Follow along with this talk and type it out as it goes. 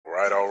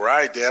all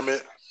right, damn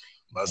it.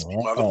 Must be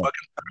All right.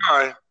 motherfucking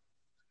time.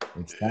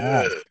 It's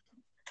Yeah, time.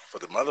 for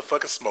the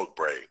motherfucking smoke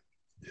break.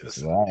 That's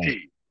Yes, right.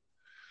 indeed.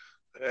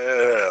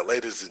 Yeah,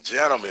 ladies and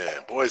gentlemen,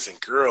 boys and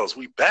girls,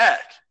 we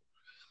back.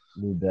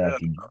 We're Yeah,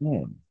 back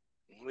again.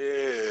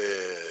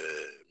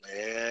 yeah,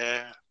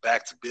 man.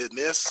 Back to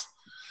business.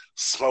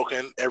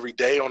 Smoking every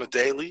day on a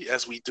daily,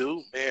 as we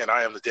do. Man,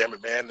 I am the damn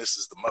it man. This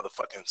is the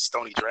motherfucking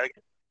Stony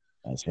Dragon.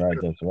 That's right.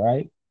 That's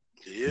right.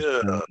 Just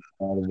Yeah, chilling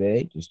all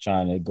day. Just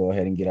trying to go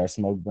ahead and get our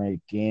smoke break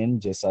in,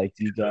 just like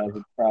you guys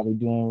are probably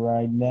doing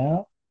right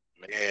now.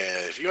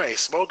 man. If you ain't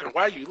smoking,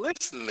 why you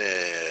listening?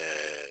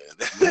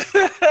 Yeah. You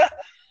know what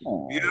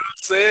Oh, I'm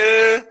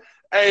saying?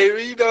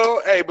 Hey,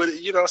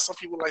 but some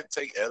people like to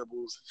take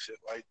edibles and shit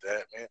like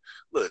that, man.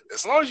 Look,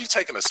 as long as you're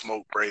taking a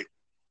smoke break,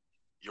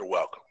 you're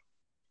welcome.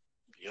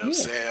 You know what I'm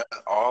yeah. saying?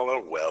 All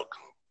are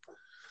welcome.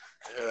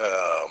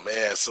 Oh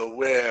man, so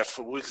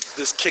we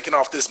just kicking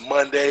off this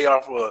Monday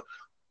off a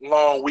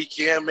long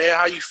weekend, man.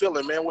 How you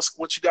feeling, man?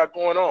 What you got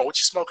going on? What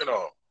you smoking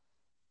on?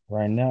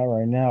 Right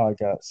now, I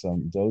got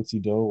some Doty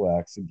Doe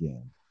wax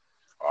again.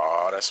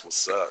 Oh, that's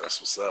what's up. That's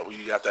what's up. Where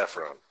you got that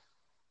from?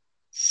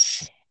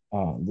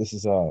 This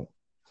is I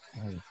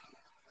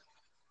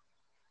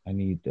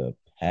need the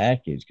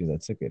package because I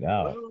took it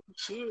out. Oh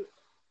shit.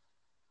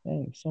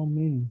 Dang, so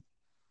many.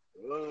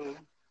 I'm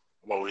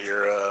over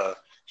here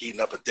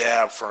heating up a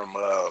dab from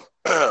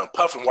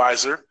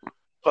Puffenweiser.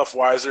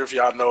 Puffweiser, if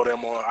y'all know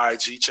them on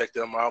IG, check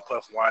them out.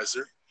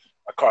 Puffweiser.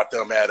 I caught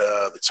them at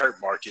the Turk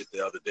Market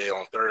the other day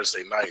on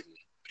Thursday night and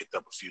picked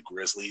up a few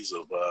Grizzlies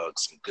of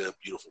some good,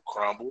 beautiful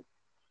crumble.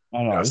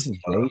 Oh no, Got this some, is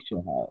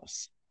Geisha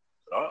House.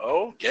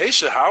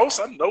 Geisha House.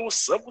 I know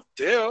what's up with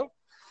them.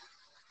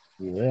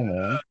 Yeah,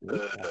 man.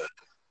 Uh,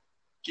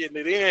 getting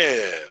it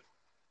in.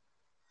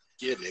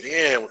 Getting it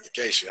in with the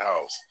Geisha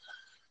House.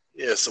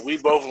 Yeah, so we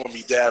both gonna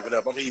be dabbing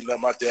up. I'm heating up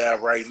my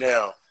dab right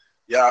now.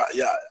 Yeah.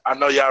 I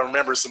know y'all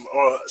remember some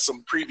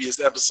previous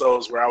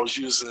episodes where I was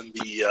using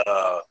the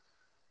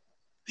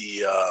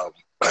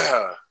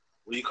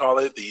what do you call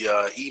it?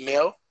 The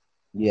email.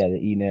 Yeah, the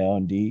email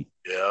indeed.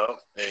 Yeah,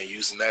 and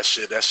using that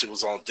shit. That shit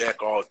was on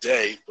deck all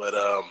day, but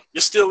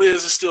it still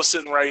is. It's still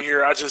sitting right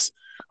here.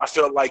 I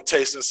felt like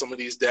tasting some of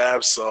these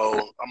dabs,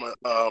 so I'm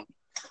gonna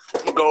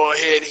go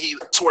ahead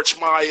and torch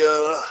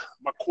my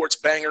quartz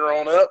banger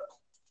on up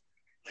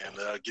and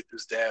get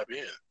this dab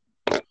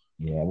in.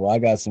 Yeah, well, I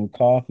got some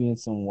coffee and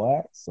some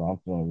wax, so I'm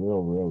feeling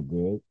real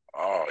good.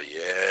 Oh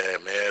yeah,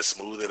 man,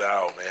 smooth it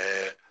out,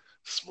 man.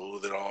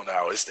 Smooth it on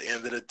out. It's the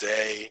end of the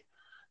day,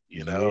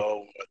 Yeah,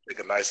 take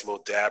a nice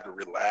little dab to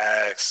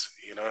relax.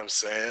 You know what I'm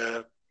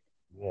saying?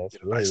 yeah, it's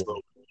Get a nice really,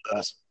 little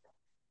really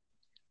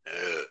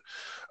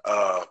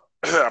yeah.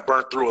 I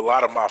burnt through a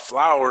lot of my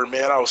flour,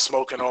 man. I was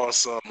smoking on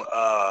some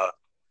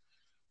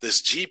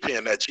this G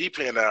Pen, that G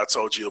Pen that I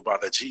told you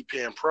about, that G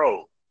Pen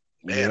Pro.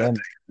 Man, yeah, that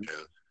thing, man,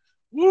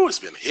 woo, it's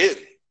been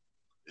hitting.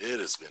 It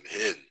has been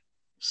hitting.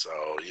 So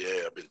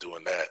yeah, I've been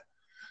doing that.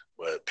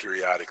 But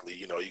periodically,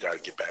 you got to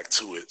get back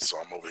to it. So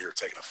I'm over here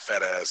taking a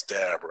fat ass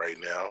dab right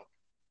now.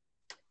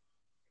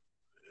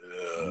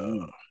 Yeah, mm.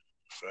 You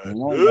fat.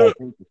 know, you Yeah. gotta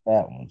take the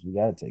fat ones. You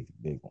gotta take the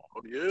big one.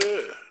 Oh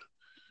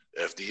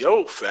yeah.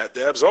 FDO, fat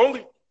dabs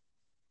only.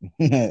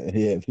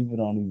 Yeah, people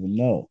don't even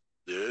know.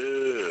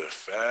 Yeah,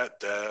 fat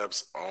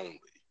dabs only.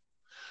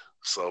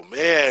 So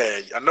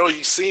man, I know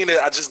you've seen it.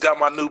 I just got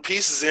my new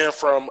pieces in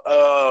from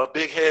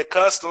Big Head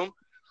Custom.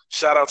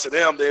 Shout out to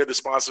them. They're the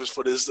sponsors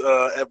for this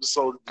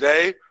episode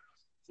today.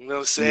 You know what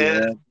I'm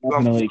saying? Yeah,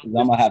 definitely, because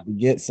I'm gonna have to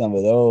get some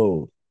of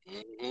those.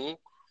 Mm-hmm.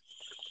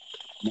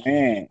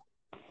 Man,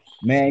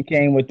 man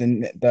came with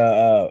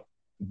the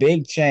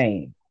big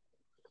chain.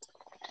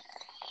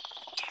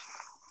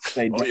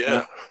 Say Oh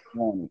yeah.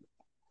 down.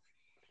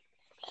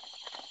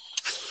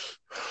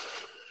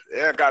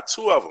 Yeah, I got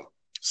two of them.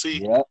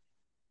 See, Yep.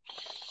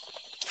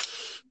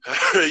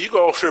 you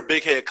go over to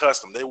Big Head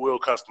Custom. They will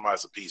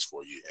customize a piece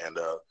for you. And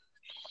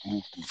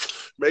Mhm.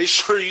 make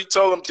sure you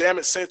tell them, damn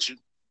it, sent you.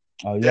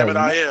 Oh yeah, Damn it, you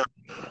I know. am.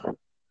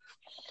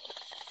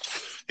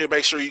 Here,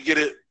 make sure you get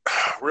it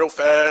real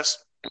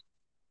fast.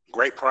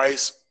 Great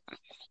price.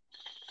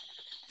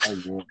 Oh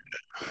yeah.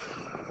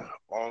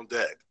 On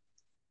deck.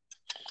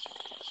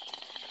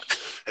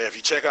 And if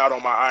you check out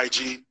on my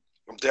IG,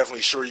 I'm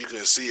definitely sure you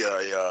can see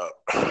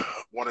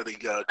one of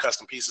the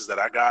custom pieces that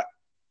I got.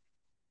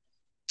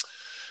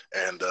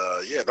 And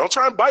yeah, don't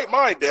try and bite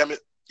mine, damn it.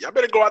 Y'all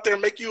better go out there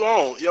and make your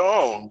own.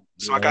 So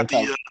I Yeah, got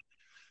the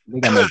they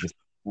gonna make this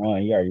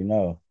one. You already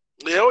know.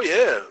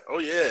 yeah, oh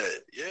yeah,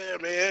 yeah,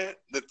 man.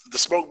 The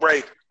smoke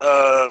break,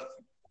 the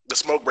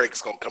smoke break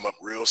is gonna come up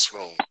real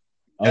soon.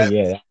 Oh That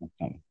yeah.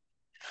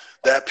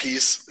 that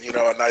piece, a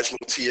nice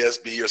little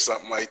TSB or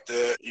something like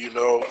that.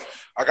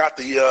 I got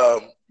the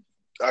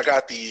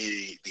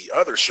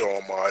other show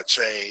on my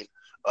chain.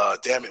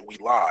 Damn it, we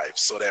live,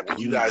 so that when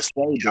you Yeah, guys see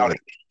stay me out there.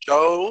 at these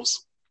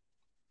shows,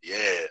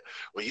 yeah,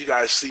 when you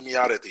guys see me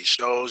out at these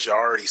shows, y'all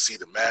already see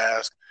the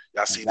mask,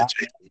 y'all see the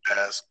Exactly. Jason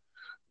mask,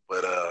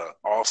 but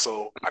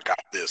also I got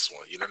this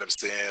one. You know what I'm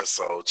saying?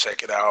 So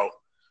check it out.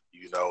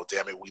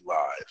 Damn it, we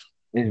live.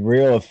 It's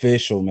real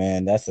official,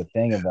 man. That's the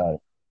thing about it.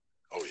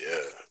 Oh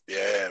yeah,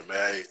 yeah,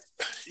 man.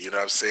 You know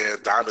what I'm saying?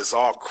 Diamond's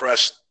all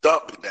crushed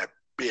up in that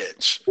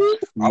bitch.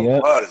 I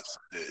Yep. love it.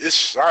 It's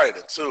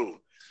shining too.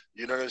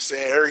 You know what I'm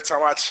saying? Every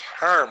time I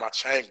turn, my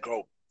chain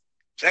go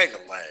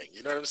jangling.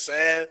 You know what I'm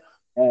saying?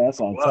 Yeah,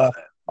 that's I on love top.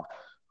 that.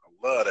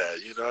 I love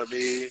that. You know what I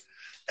mean?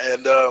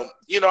 And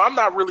I'm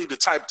not really the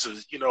type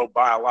to,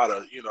 buy a lot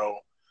of,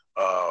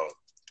 uh,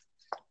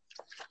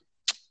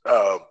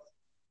 uh,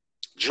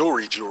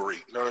 jewelry.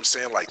 You know what I'm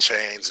saying? Like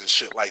chains and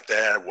shit like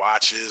that,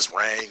 watches,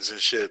 rings and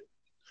shit.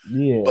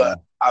 Yeah, But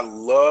I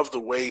love the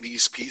way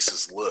these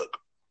pieces look,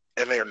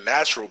 and they're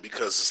natural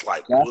because it's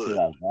like that's wood.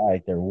 what I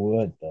like. They're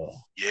wood though.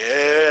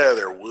 Yeah,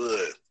 they're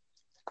wood,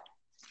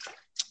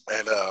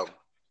 and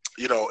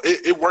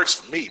it works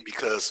for me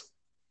because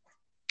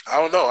I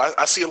don't know.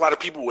 I see a lot of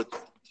people with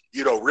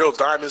real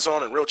diamonds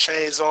on and real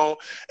chains on,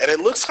 and it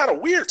looks kind of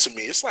weird to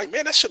me. It's like,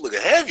 man, that shit look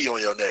heavy on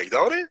your neck,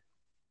 don't it?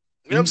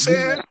 You know what I'm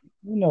saying?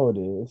 You know it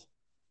is.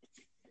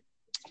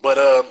 But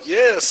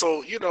yeah.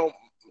 So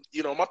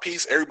my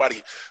piece.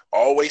 Everybody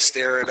always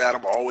staring at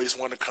them, always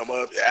want to come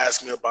up,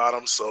 ask me about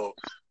them. So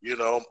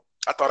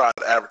I thought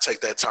I'd ever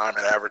take that time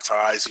and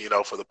advertise,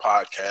 for the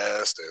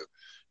podcast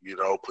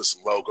and put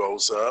some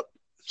logos up.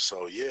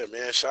 So yeah,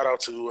 man. Shout out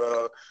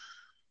to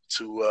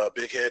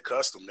Big Head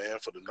Custom, man,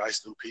 for the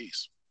nice new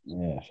piece.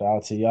 Yeah, shout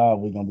out to y'all.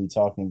 We're gonna be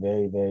talking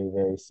very, very,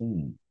 very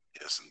soon.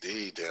 Yes,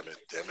 indeed. Damn it.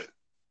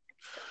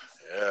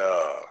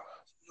 Yeah,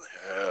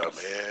 yeah,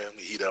 man.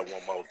 We heat up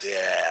one more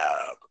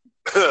dab.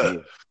 Yeah,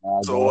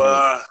 I'll So, go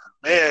ahead.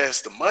 man,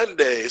 it's the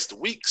Monday. It's the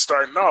week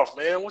starting off,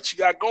 man. What you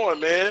got going,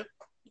 man?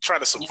 You trying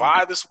to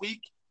survive this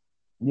week?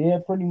 Yeah,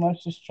 pretty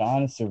much just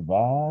trying to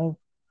survive.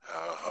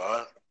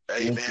 Uh-huh.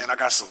 Hey, With man, I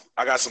got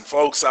some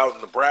folks out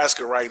in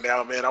Nebraska right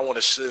now, man. I want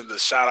to send a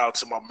shout out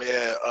to my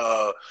man,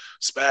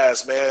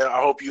 Spaz, man.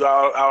 I hope you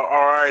out all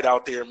right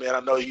out there, man.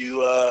 I know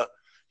you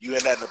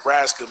in that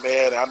Nebraska,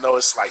 man. I know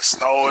it's like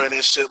snowing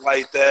and shit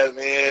like that,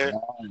 man.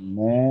 oh,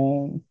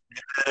 man.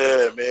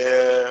 Yeah,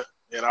 man.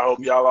 And I hope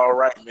y'all all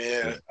right,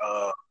 man.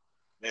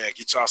 Man,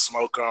 get y'all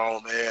smoke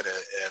on, man,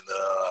 and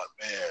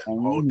man,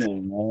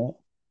 Amen, man.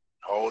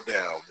 hold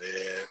down,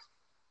 man.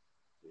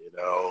 You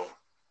know,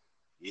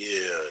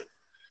 yeah,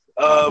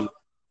 I'll um, be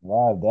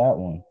survive that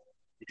one.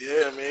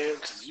 yeah, man.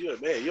 Cause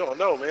man, you don't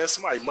know, man.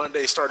 Somebody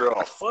Monday started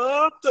off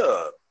fucked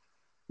up.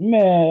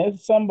 Man,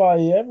 it's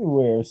somebody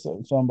everywhere.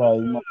 So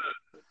somebody must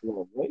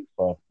feel way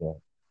fucked up.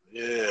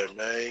 Yeah,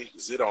 man.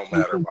 Cause it don't You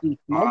matter think about these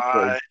smoke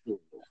breaks? mine.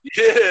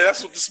 Yeah,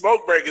 that's what the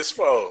smoke break is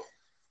for.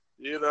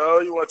 You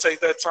want to take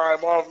that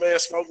time off, man.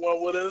 Smoke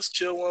one with us,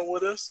 chill one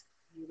with us.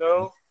 You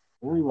know.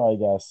 Everybody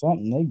got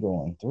something they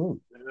going through.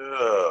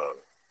 Yeah.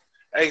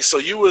 Hey, so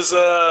you was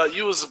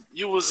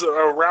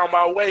around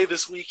my way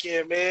this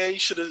weekend, man. You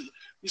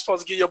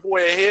supposed to give your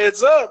boy a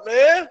heads up,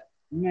 man.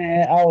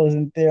 Man, I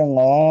wasn't there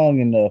long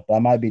enough. I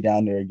might be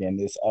down there again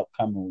this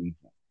upcoming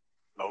weekend.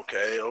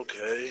 Okay.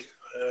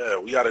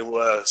 We got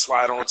to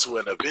slide on to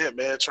an event,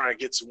 man. Try and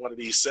get to one of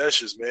these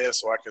sessions, man,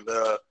 so I can,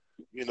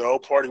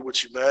 party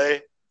with you,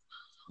 man.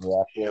 Yeah,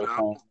 I You feel know,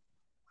 fine.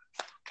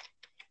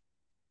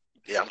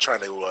 yeah, I'm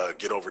trying to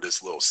get over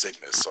this little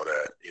sickness so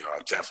that I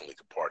definitely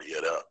can party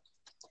it up.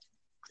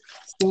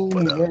 But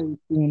Soon, very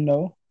soon,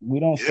 though. We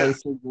don't yeah, stay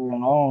sick very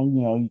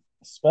long,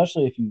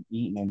 especially if you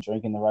eating and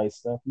drinking the right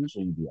stuff.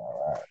 Usually you be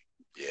all right.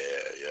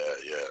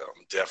 yeah.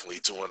 I'm definitely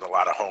doing a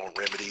lot of home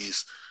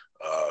remedies,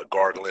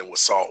 gargling with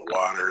salt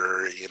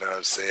water. You know what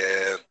I'm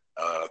saying?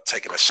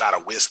 Taking a shot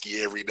of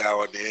whiskey every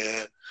now and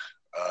then.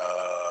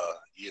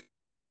 You know,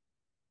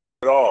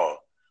 it all.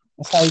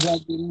 That's how you got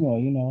to get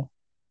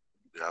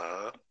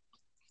Uh,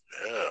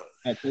 yeah.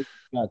 I take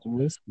got to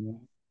risk,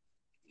 man.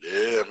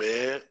 Yeah,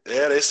 man.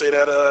 Yeah, they say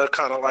that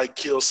kind of like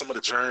kills some of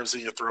the germs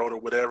in your throat or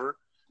whatever.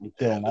 You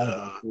kill a And lot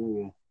of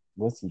bacteria.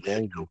 Whiskey yeah,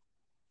 crazy.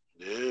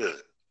 yeah,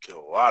 kill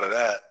a lot of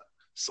that.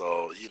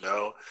 So,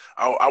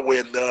 I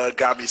went and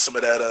got me some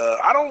of that.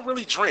 I don't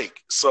really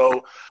drink,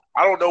 so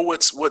I don't know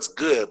what's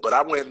good, but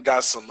I went and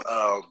got some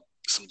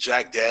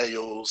Jack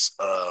Daniels,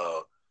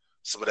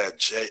 some of that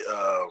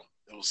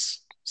it was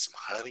some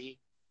honey,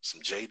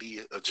 some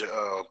JD,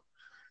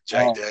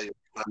 Jack Oh, Daniels.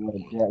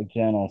 yeah, Jack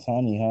Daniels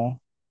honey, huh?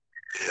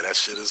 Yeah, that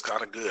shit is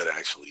kind of good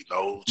actually.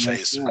 No What's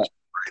chaser, that?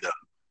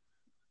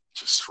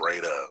 just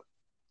straight up.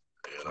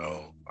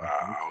 Mm-hmm.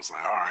 I was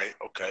like, all right,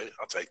 okay,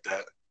 I'll take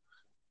that.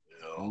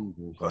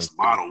 Dangerous Plus right the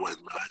there. bottle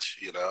wasn't much,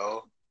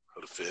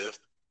 for the fifth.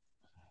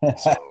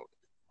 So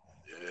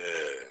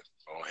yeah,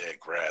 go ahead,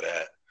 grab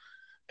that.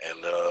 And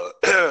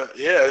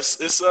yeah,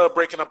 it's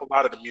breaking up a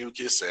lot of the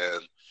mucus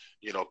and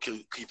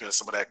keeping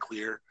some of that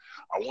clear.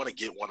 I want to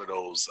get one of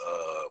those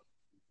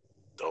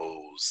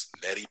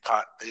neti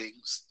pot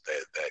things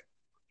that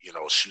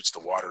shoots the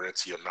water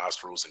into your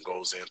nostrils and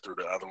goes in through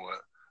the other one.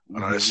 I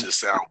know that Mhm. shit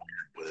sound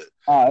weird,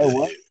 Oh, but it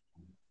was.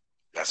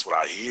 that's what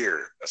I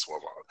hear.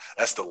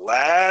 That's the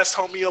last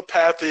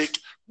homeopathic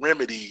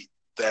remedy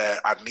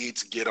that I need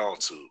to get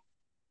onto.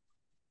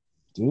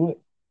 Do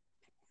it.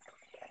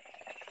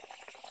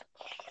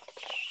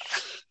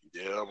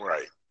 Yeah, I'm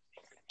right.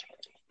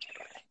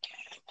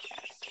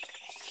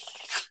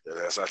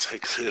 And as I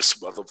take this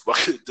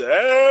motherfucking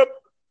dab,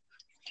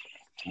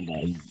 I'm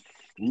like,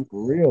 you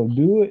for real,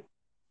 do it.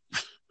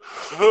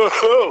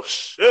 oh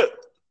shit.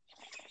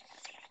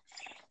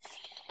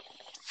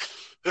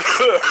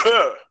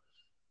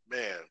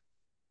 Man.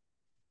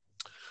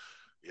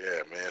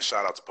 Yeah, man.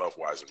 Shout out to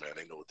Puffweiser, man.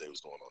 They know what they was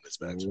going on this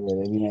Yeah, match.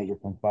 they be making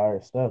some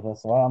fire stuff.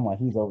 That's why I'm like,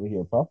 he's over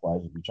here.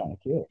 Puffweiser be trying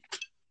to kill.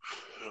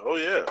 Oh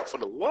yeah, for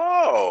the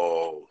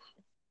low.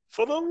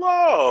 For the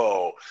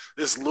low.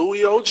 This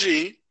Louis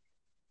OG.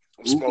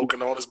 I'm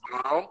smoking on his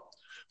bomb.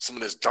 Some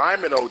of this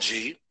Diamond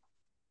OG.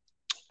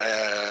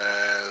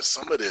 And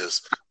some of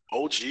this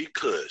OG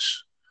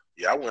Kush.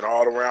 Yeah, I went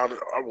all around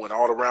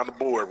the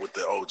board with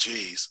the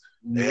OGs.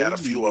 They had a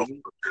few of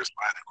them. I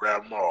had to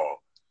grab them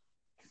all.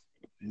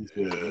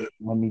 Yeah.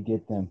 Let me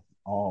get them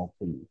all,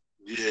 please.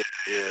 Yeah.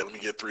 Let me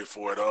get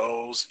 3-4 of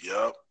those.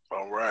 Yep.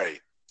 All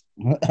right.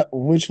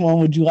 Which one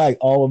would you like?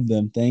 All of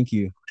them. Thank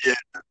you.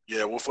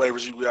 Yeah. What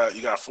flavors you got?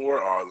 You got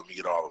 4? Oh, let me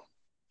get all of them.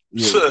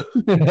 Yeah.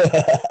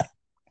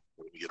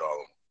 Let me get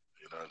all of them.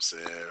 You know what I'm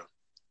saying?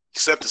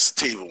 Except the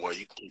sativa one.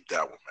 You can keep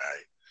that one,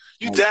 man.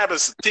 You dabbing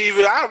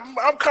sativa.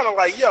 I'm kind of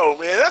like, yo,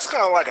 man, that's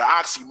kind of like an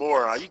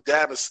oxymoron. You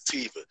dabbing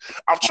sativa.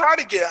 I'm trying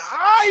to get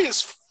high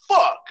as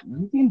fuck.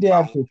 You can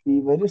dab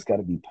sativa. It just got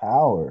to be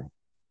power.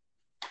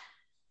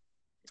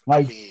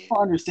 Like, I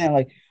don't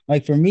understand.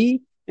 Like for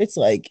me, it's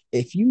like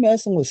if you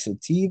messing with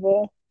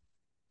sativa,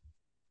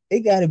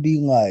 it got to be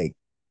like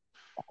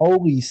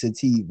holy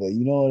sativa.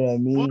 You know what I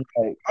mean?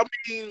 Like, I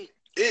mean,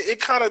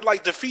 it kind of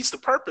like defeats the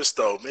purpose,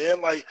 though,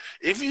 man. Like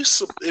if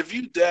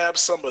you dab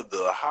some of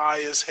the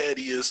highest,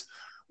 headiest,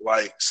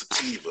 like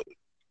sativa,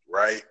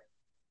 right?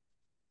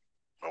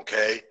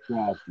 Okay.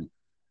 Exactly.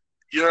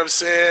 You know what I'm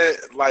saying?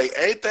 Like,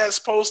 ain't that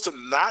supposed to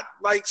not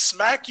like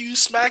smack you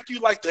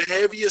like the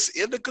heaviest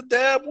indica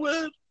dab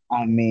would?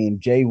 I mean,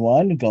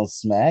 J1 gonna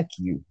smack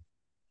you.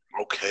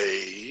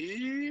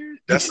 Okay,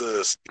 that's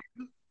a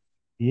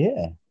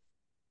yeah.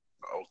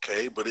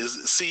 Okay, but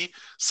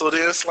so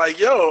then it's like,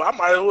 yo, I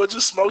might as well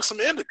just smoke some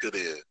indica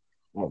then.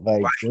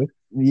 Like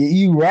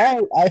you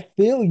right? I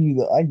feel you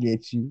though. I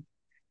get you.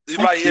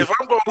 Like if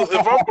I'm going to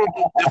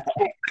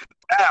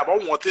dab, I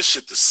want this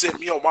shit to sit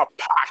me on my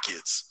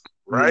pockets,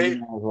 right? You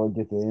might as well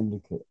get the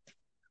indica.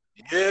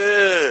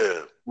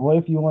 Yeah. What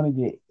if you want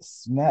to get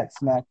smacked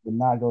but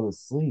not go to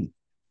sleep?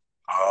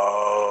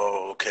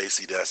 Oh, okay.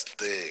 See, that's the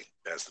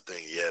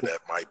thing. Yeah, that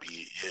might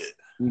be it.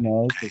 You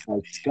know, it's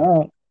like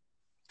skunk.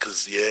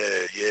 Cause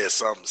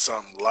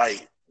something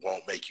light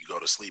won't make you go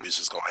to sleep. It's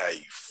just gonna have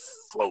you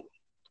float.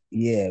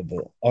 Yeah,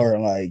 or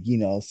like, you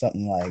know,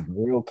 something like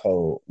real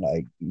cold,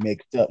 like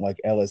mixed up like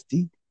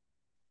LSD.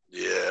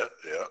 Yeah.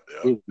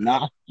 It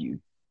knock you,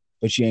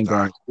 but you ain't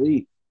going to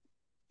sleep.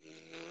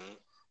 Mm-hmm.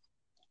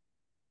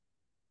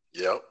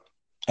 Yep.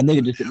 I think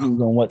it just depends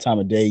on what time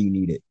of day you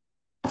need it.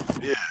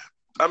 Yeah.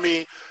 I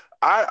mean,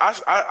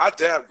 I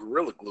dab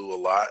Gorilla Glue a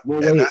lot. Well,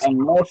 wait,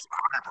 unless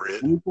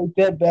you take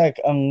that back,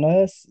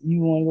 unless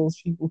you one of those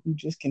people who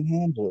just can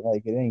handle it,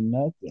 like it ain't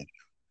nothing.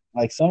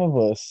 Like some of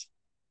us.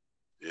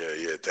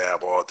 Yeah,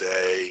 dab all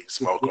day,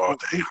 smoke all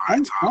day, high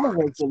tolerance. Some of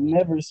us have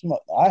never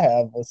smoked. I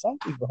have, but some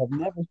people have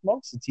never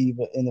smoked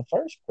sativa in the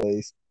first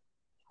place.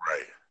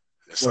 Right.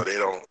 And so they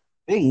don't.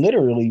 They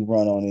literally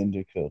run on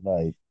indica,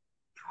 like.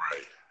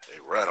 Right. They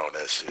run on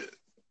that shit.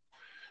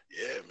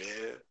 Yeah,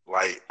 man.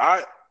 Like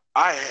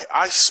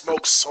I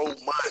smoke so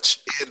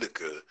much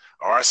indica,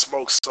 or I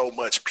smoke so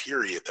much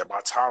period that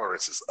my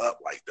tolerance is up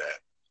like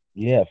that.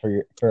 Yeah,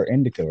 for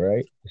indica,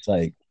 right? It's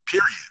like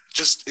period,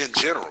 just in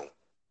general.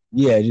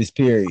 Yeah, just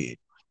period.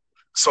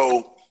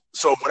 So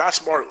when I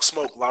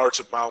smoke large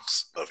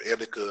amounts of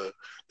indica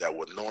that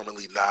would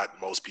normally knock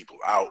most people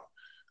out,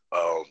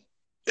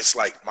 it's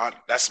like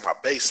that's my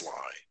baseline.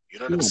 You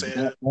know what I'm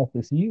saying?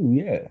 That's you,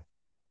 yeah.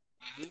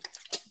 Mm-hmm.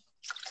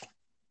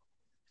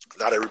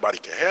 Not everybody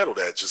can handle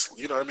that. Just,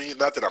 you know what I mean?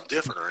 Not that I'm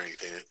different or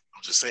anything.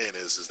 I'm just saying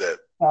is that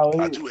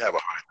I do have a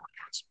high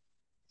tolerance.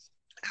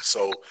 And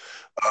so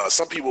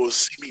some people will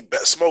see me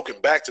smoking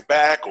back to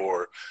back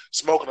or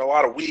smoking a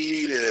lot of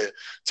weed and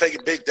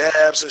taking big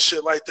dabs and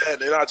shit like that.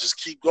 And then I just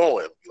keep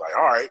going. Be like,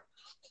 all right,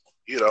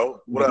 you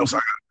know, what else I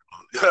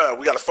got?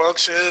 We got to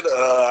function.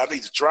 I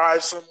need to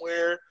drive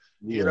somewhere.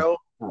 Yeah. You know,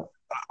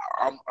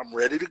 I'm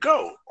ready to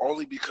go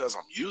only because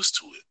I'm used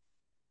to it.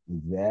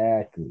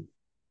 Exactly.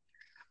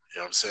 You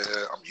know what I'm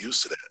saying? I'm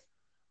used to that.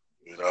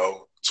 You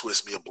know,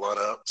 twist me a blunt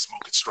up,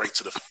 smoke it straight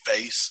to the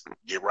face,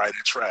 get right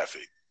in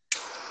traffic.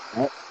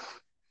 Yep.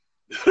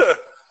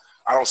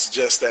 I don't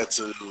suggest that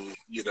to,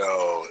 you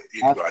know,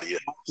 anybody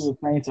else. To a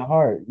faint of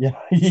heart. Yeah,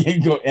 you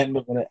ain't gonna end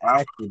up in an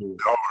accident.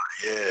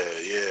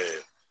 Yeah.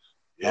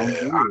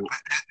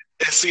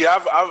 And see,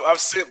 I've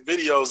sent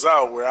videos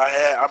out where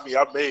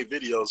I've made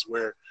videos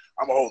where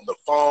I'm holding the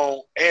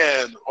phone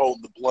and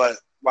holding the blunt,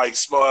 like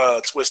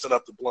twisting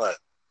up the blunt,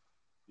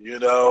 you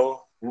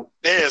know,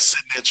 and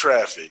sitting in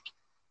traffic.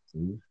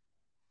 Mm-hmm.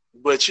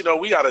 But, you know,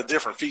 we got a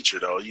different feature,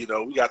 though. You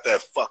know, we got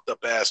that fucked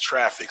up ass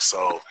traffic.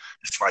 So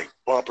it's like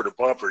bumper to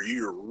bumper.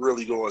 You're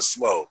really going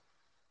slow.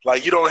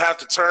 Like you don't have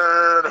to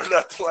turn or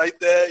nothing like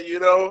that, you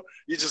know?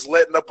 You're just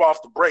letting up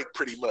off the brake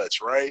pretty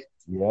much, right?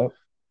 Yep.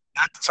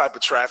 That's the type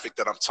of traffic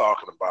that I'm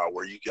talking about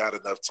where you got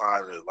enough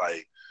time to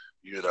like,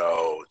 you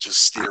know,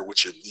 just steer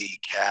with your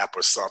kneecap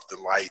or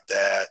something like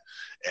that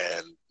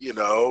and, you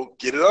know,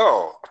 get it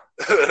on.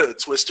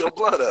 Twist your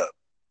blunt up.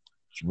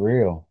 It's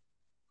real.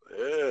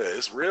 Yeah,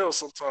 it's real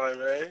sometimes,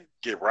 man.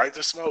 Get right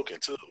to smoking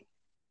too.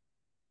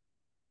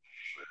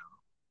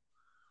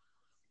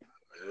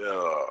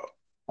 Yeah.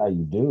 How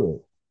you do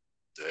it.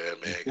 Yeah,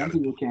 man, Some gotta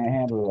people do can't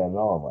handle it at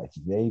all. Like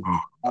they even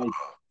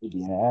they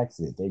be in an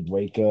accident. They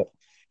wake up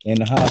in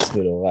the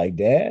hospital like,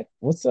 Dad,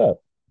 what's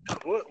up?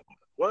 what?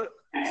 What?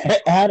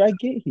 How'd I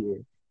get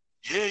here?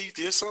 Yeah, you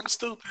did something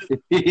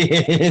stupid.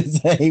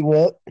 It's like,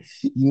 well,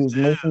 you was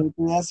Yeah. listening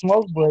to that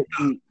smoke break.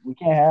 We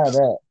can't have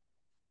that.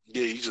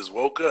 Yeah, you just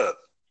woke up.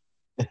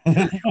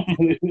 and,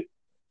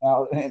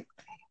 and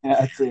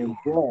I said,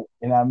 blunt,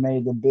 and I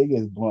made the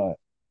biggest blunt.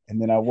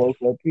 And then I woke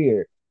up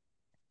here.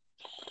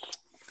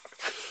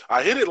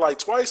 I hit it like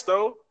twice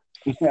though.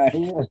 I hit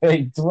it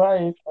like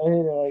twice. I hit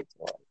it like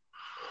twice.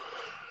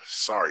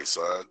 Sorry,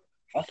 son.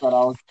 I thought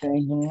I was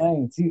changing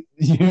lanes.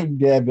 Your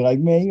dad be like,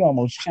 man, you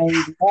almost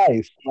changed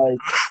life. Like,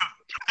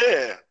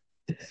 Yeah.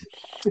 Man,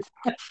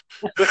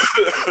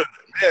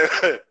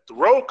 the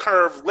road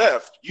curved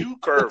left, you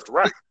curved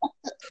right.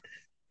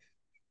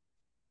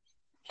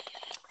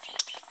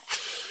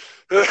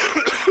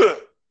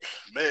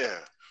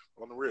 Man,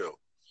 on the real.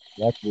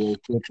 that's real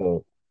shit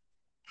though.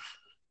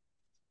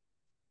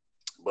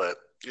 But,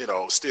 you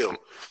know, still,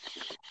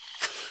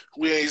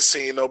 we ain't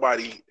seen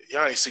nobody,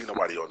 y'all ain't seen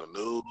nobody on the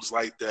news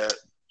like that.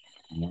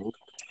 Nope.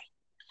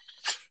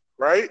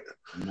 Right?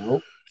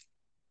 Nope.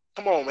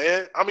 Come on,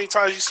 man. How many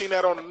times you seen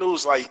that on the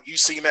news? Like, you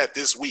seen that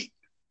this week?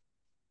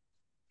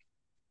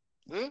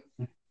 Hmm?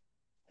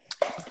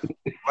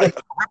 Like,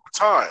 a group of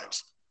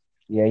times.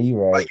 Yeah, you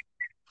right. Like,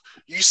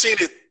 you seen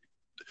it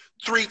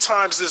 3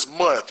 times this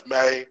month,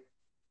 man.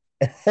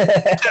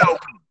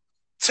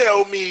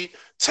 Tell me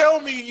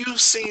you've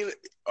seen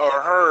or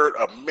heard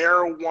a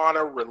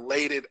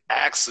marijuana-related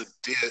accident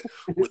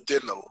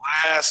within the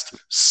last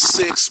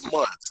 6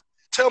 months.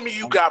 Tell me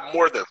you got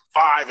more than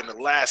 5 in the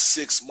last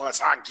 6 months.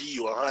 I'll give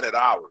you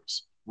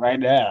 $100. Right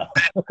now.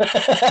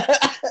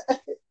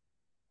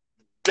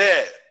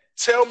 Bet.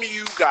 Tell me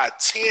you got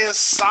 10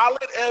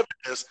 solid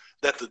evidence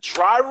that the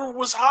driver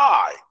was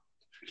high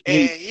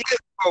and hit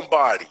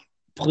somebody.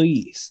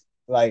 Please.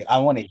 Like, I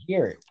want to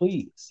hear it.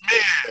 Please.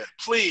 Man,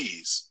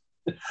 please.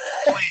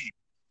 Please.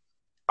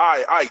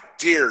 I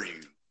dare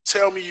you.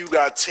 Tell me you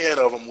got 10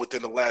 of them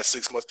within the last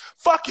 6 months.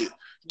 Fuck it.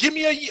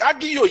 I'll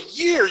give you a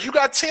year. You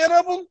got 10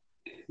 of them?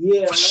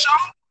 Yeah. For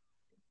sure.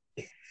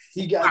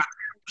 You got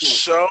for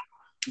sure.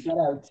 You got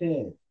to have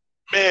 10.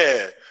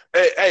 Man,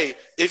 hey,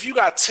 if you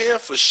got 10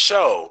 for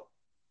sure,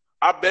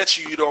 I bet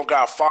you don't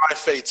got 5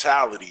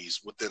 fatalities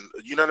within,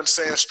 you know what I'm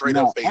saying? Straight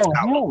up fatality.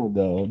 Oh,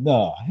 hell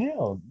no.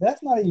 Hell,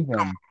 that's not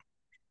even.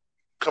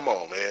 Come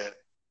on, man.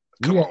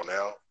 Come on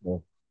now.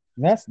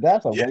 That's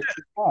a waste of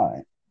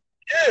time.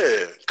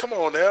 Yeah, come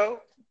on now.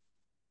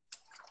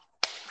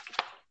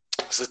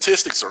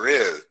 Statistics are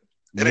in.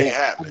 It ain't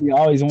happening.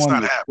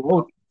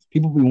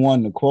 People be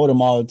wanting to quote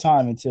them all the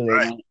time until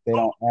they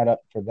don't add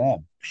up for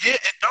them. Yeah,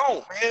 it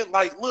don't, man.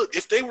 Like, look,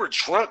 if they were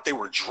drunk, they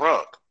were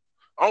drunk.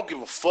 I don't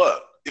give a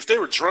fuck. If they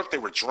were drunk, they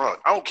were drunk.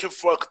 I don't give a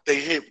fuck if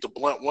they hit the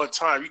blunt one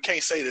time. You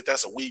can't say that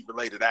that's a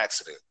weed-related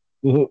accident.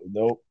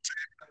 Nope.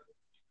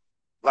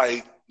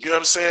 Like, you know what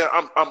I'm saying?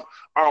 I'm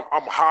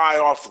high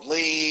off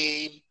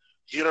lean.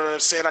 You know what I'm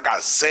saying? I got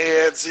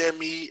Zans in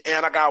me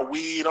and I got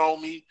weed on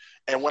me.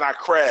 And when I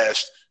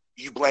crashed,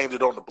 you blamed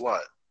it on the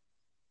blunt.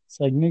 It's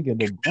like, nigga,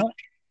 the blunt.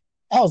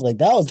 I was like,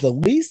 that was the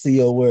least of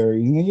your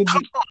worries, nigga.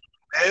 Come on,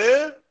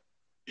 man.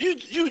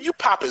 You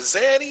popping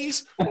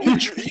Xannies?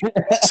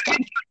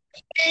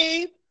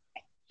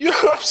 You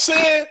know what I'm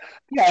saying?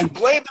 You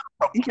blamed it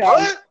on the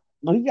blunt?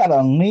 You got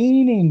a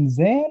leaning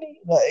Zanny?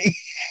 Like, and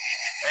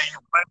you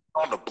blamed it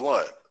on the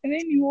blunt. And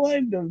then you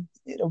wanted to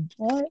hit a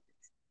blunt?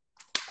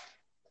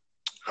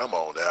 Come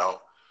on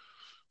now.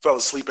 Fell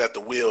asleep at the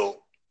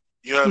wheel.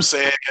 You know what I'm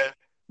saying?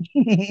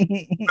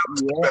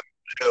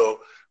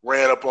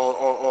 Ran up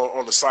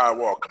on the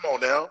sidewalk. Come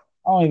on now.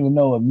 I don't even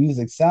know what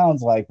music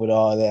sounds like with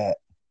all that.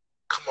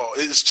 Come on,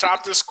 it's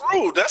chopped and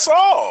screwed. That's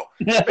all.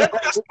 Maybe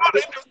that's all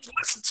they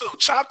listen to.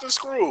 Chopped and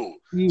screwed.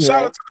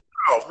 Shout out to the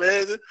South,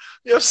 man. You know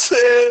what I'm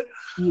saying?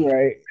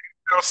 Right.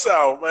 Down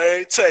South,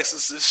 man.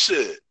 Texas is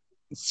shit.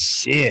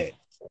 Shit.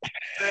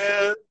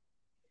 Man,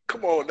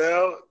 come on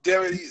now.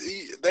 Damn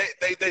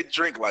it, they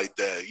drink like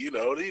that. You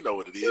know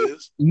what it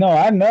is. No,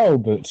 I know,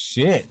 but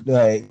shit,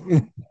 like.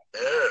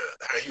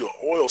 Yeah, you an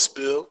oil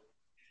spill.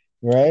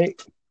 Right?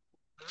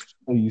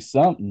 Or you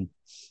something.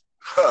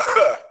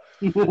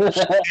 Don't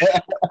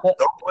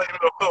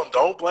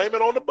blame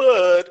it on the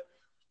bud.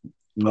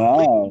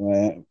 No,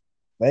 man.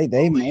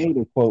 They made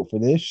a quote for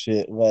this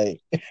shit.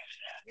 Like, you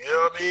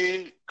know what I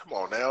mean? Come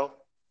on now.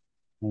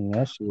 Man,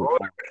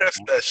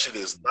 that shit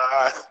is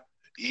not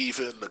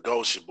even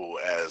negotiable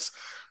as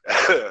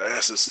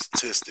a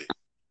statistic.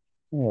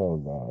 Oh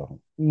no,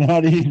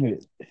 not even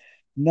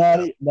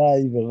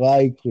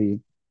likely.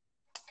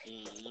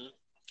 Mm-hmm.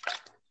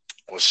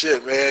 Well,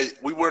 shit, man.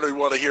 We really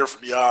want to hear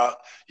from y'all.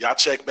 Y'all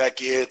check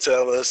back in,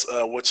 tell us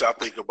what y'all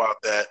think about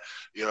that.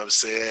 You know what I'm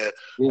saying?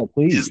 Yeah,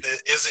 please.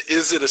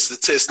 Is it a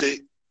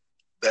statistic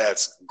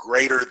that's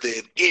greater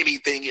than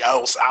anything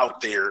else out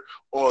there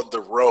on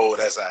the road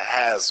as a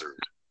hazard?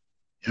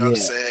 You know what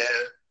I'm Yeah. saying?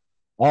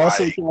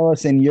 Also, Like, tell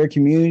us in your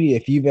community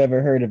if you've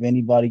ever heard of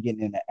anybody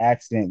getting in an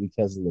accident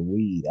because of the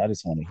weed. I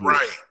just want to hear.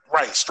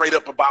 right, straight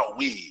up about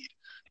weed.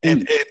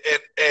 And, Please.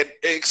 and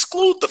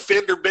exclude the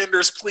fender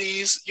benders,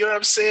 please. You know what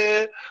I'm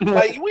saying?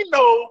 Like we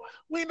know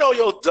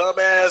your dumb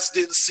ass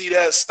didn't see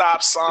that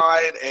stop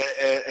sign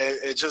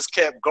and just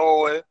kept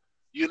going.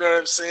 You know what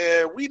I'm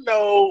saying? We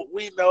know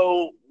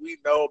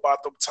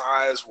about them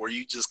times where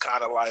you just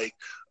kind of like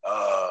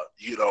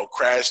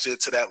crashed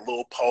into that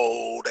little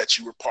pole that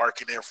you were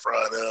parking in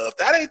front of.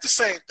 That ain't the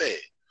same thing.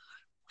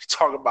 We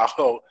talking about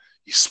you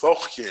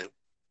smoking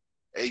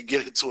and you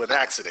get into an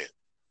accident.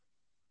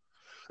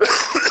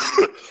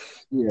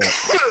 Yeah,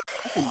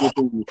 that's a good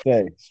thing to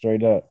say,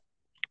 straight up.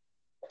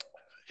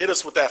 Hit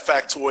us with that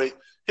factoid.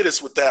 Hit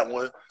us with that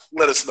one.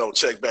 Let us know.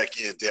 Check back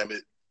in, damn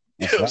it.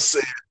 You know That's what I'm right.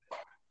 saying?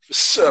 For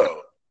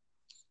sure.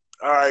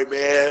 All right,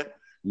 man.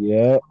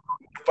 Yeah,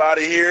 Out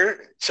of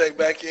here. Check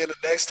back in the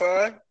next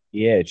time.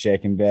 yeah.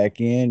 Checking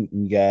back in.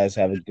 You guys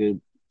have a good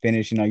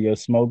finishing on your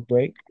smoke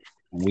break.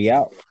 And we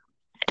out.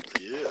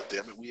 Yeah,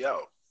 damn it, we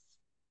out.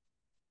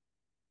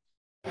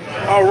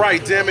 All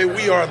right, damn it,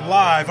 we are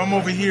live. I'm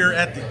over here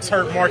at the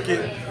Turk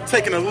Market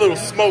taking a little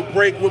smoke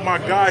break with my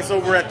guys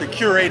over at the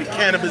Curated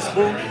Cannabis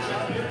booth.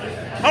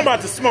 I'm about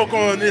to smoke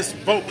on this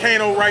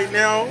volcano right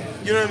now,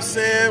 you know what I'm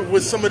saying,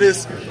 with some of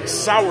this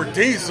sour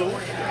diesel,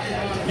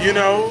 you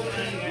know.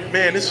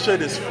 Man, this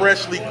shit is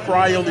freshly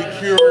cryolly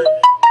cured.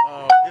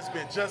 It's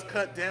been just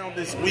cut down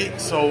this week,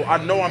 so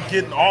I know I'm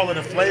getting all of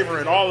the flavor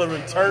and all of the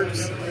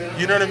terps.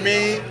 You know what I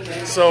mean?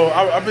 So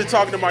I've been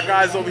talking to my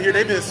guys over here.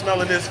 They've been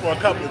smelling this for a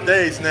couple of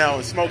days now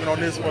and smoking on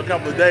this for a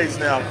couple of days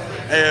now.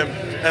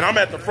 And I'm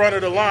at the front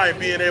of the line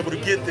being able to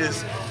get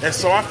this. And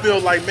so I feel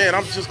like, man,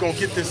 I'm just going to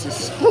get this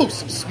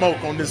exclusive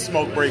smoke on this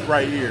smoke break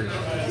right here.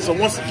 So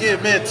once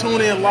again, man,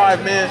 tune in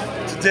live, man.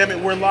 To Damn It,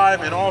 We're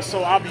Live. And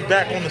also, I'll be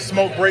back on the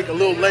smoke break a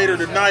little later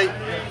tonight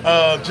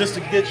just to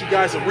get you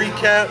guys a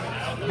recap.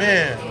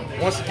 Man,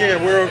 once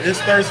again, it's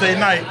Thursday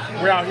night.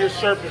 We're out here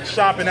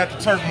shopping at the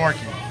Turk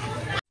Market.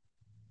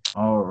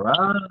 All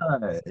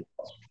right.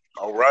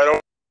 All right, on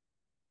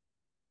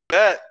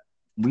that.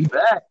 We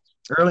back.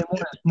 Early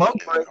morning smoke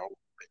break.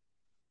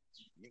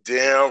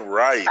 Damn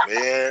right,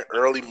 man.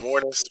 Early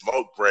morning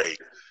smoke break.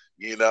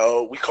 You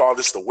know, we call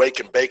this the Wake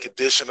and Bake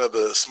edition of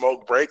the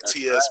smoke break, That's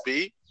TSB.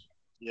 right.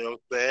 You know what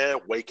I'm saying?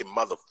 Wake and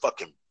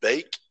motherfucking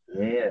bake.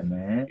 Yeah,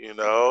 man. You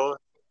know,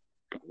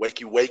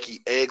 wakey,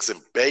 eggs and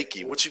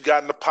bakey. What you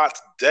got in the pot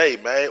today,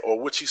 man? Or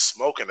what you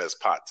smoking as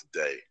pot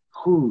today?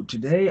 Cool.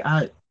 Today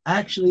I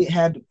actually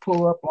had to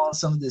pull up on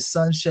some of this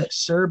sunset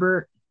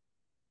sherbet.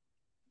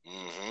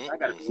 I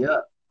gotta be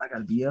up. I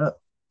gotta be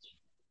up.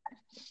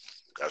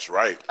 That's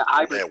right.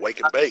 Man, wake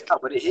and I bake.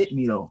 but it hit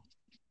me though.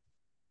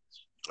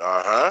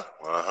 Yeah.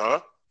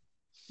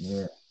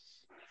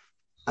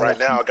 Right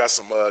now, I got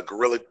some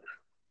Gorilla.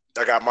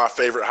 I got my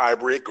favorite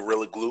hybrid,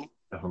 Gorilla Glue.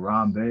 The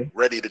Harambe.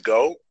 Ready to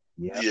go.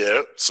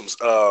 Yeah.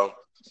 Some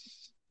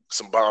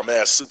bomb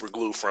ass super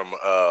glue from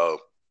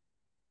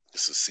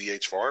this is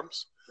CH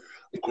Farms.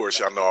 Of course,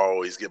 y'all know I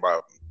always get my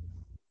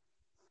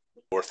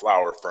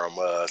flour from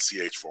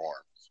CH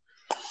Farms.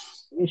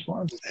 CH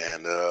Farms.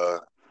 And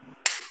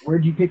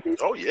where'd you pick this?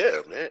 Oh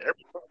yeah, man.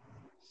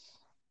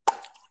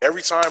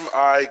 Every time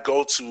I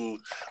go to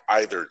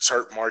either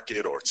Turk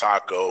Market or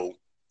Taco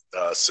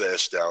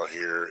Sesh down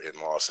here in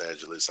Los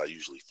Angeles, I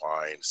usually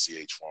find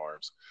CH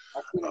Farms.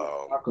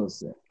 Taco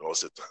Sesh.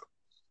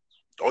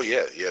 Oh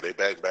yeah, they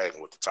bang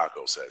with the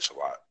Taco Sesh a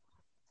lot.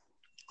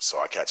 So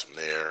I catch them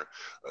there,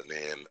 and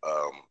then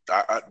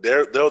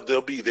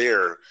they'll be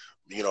there,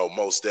 you know,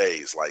 most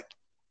days, like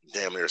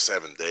damn near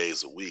 7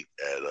 days a week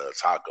at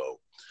Taco,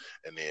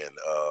 and then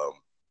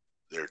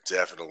they're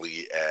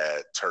definitely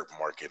at Turk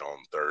Market on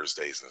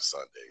Thursdays and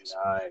Sundays.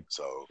 Right.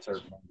 So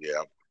yeah,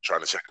 I'm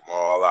trying to check them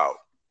all out.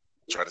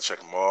 Turk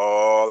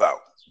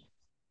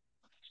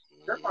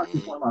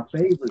Market's one of my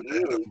favorites,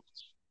 really.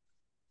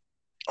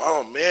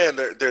 Oh man,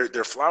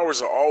 their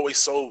flowers are always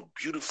so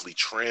beautifully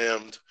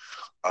trimmed.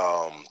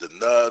 The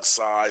nug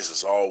size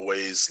is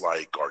always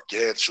like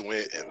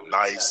gargantuan and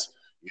nice.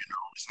 You know,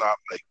 it's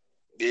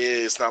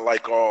not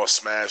like all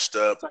smashed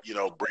up, you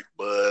know, brick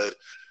bud.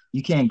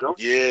 You can't go.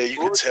 Yeah, you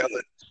can tell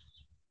it.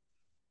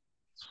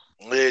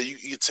 Yeah,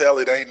 you tell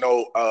it ain't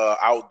no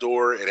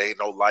outdoor, it ain't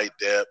no light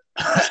depth.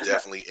 It's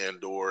definitely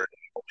indoor.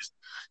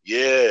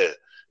 Yeah,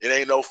 it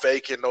ain't no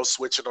faking, no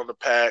switching on the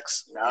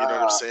packs. You know what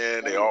I'm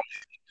saying? They all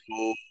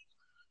cool.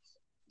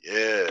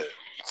 Yeah.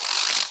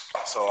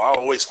 So I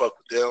always fuck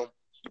with them,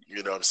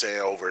 you know what I'm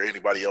saying, over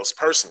anybody else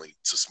personally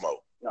to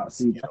smoke. No,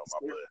 see,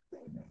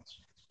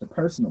 the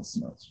personal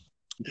smoke.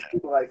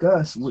 people like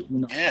us, we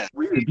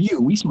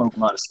review, we smoke a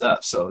lot of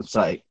stuff. So it's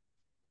like,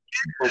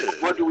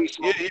 what do we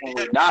smoke when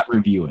we're not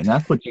reviewing?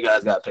 That's what you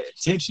guys got to pay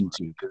attention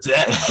to, because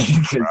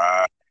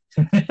that.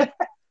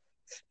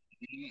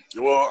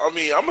 Well, I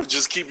mean, I'm gonna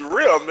just keep it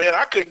real, man.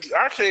 I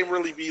can't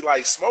really be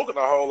like smoking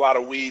a whole lot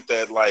of weed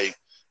that like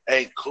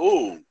ain't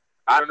cool. You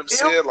know what I'm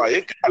saying? Like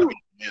it gotta be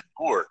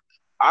mid-core.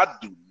 I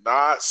do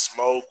not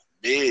smoke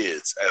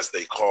mids, as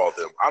they call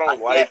them. I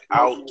don't like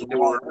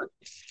outdoor.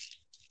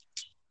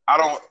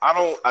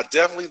 I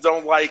definitely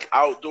don't like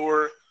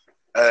outdoor,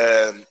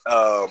 and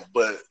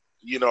but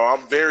you know,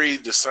 I'm very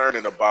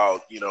discerning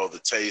about the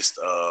taste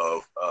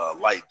of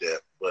light dip,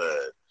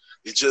 but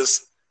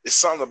it's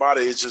something about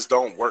it. It just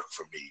don't work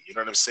for me. You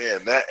know what I'm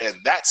saying?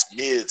 That's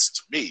mids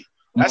to me.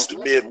 That's the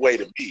midway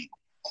to me.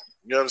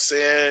 You know what I'm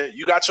saying?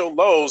 You got your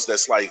lows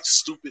that's like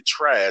stupid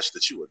trash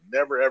that you would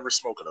never ever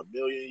smoke in a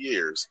million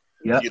years.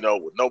 Yep.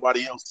 With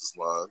nobody else's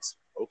lungs.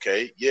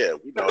 Okay, yeah,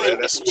 we know that.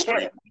 That's some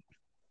street.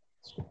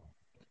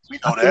 We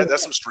know that.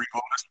 That's some street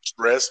hole. That's some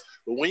stress.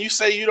 But when you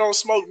say you don't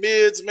smoke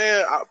mids,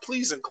 man,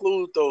 please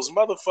include those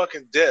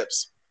motherfucking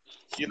dips.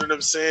 You know what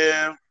I'm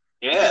saying?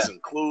 Yeah. Please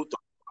include the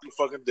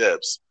motherfucking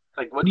dips.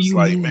 Like, what do you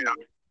mean? Man,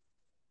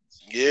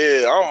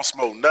 yeah, I don't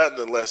smoke nothing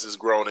unless it's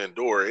grown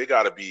indoor. It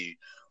got to be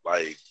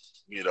like,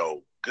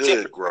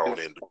 good grown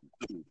indoor.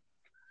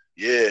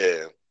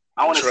 Yeah.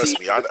 I want to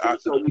see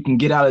so you can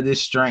get out of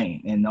this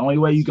strain. And the only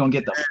way you're going to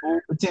get the full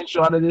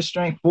potential out of this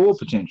strain, full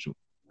potential.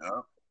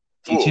 Yeah.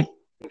 Full.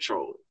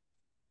 Control it.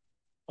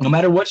 No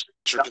matter what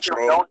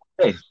control.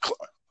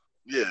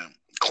 Yeah.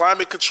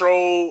 Climate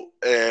control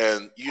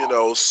and,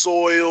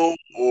 soil,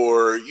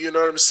 or, you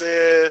know what I'm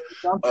saying?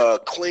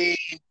 Clean.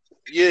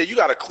 Yeah, you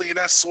got to clean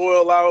that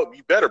soil out.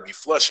 You better be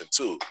flushing,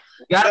 too.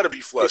 You better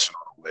be flushing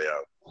on the way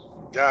out.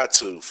 Got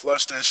to.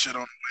 Flush that shit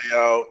on the way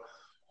out.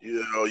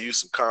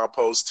 Use some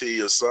compost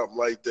tea or something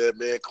like that,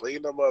 man.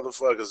 Clean them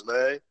motherfuckers,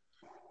 man.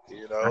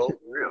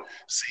 Real.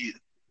 See,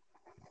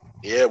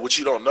 yeah, what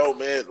you don't know,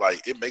 man,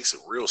 like it makes it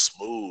real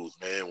smooth,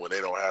 man, when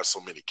they don't have so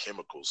many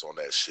chemicals on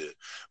that shit.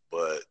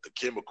 But the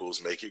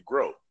chemicals make it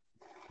grow.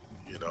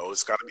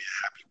 It's got to be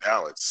a happy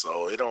balance.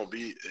 So it don't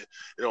be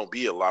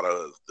a lot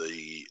of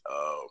the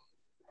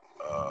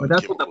but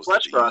that's what the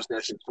flush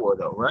process is for,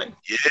 though, right?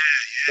 Yeah.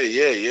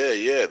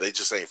 They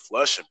just ain't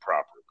flushing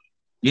properly.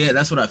 Yeah,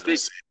 that's what I think.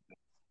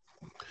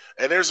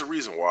 And there's a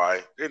reason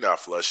why they're not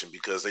flushing,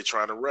 because they're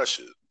trying to rush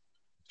it,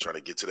 trying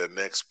to get to that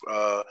next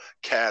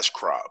cash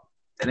crop.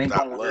 It ain't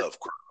not love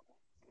crop.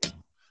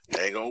 It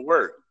ain't gonna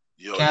work.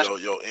 Your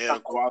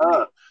end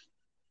quality.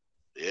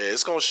 Yeah,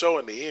 it's gonna show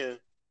in the end.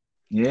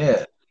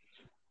 Yeah,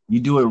 you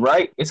do it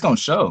right, it's gonna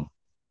show.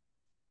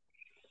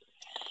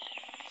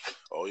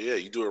 Oh yeah,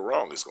 you do it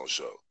wrong, it's gonna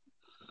show.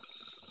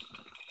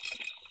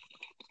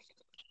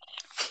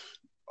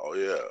 Oh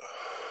yeah.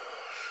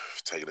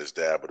 Taking this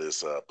dab of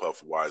this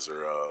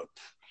Puffweiser.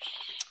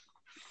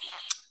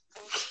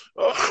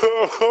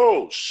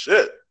 Oh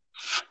shit!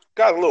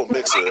 Got a little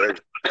mixer there.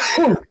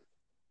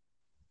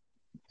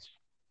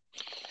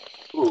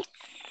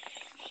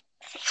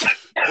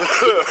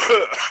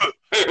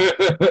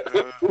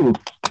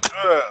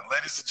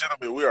 Ladies and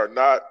gentlemen,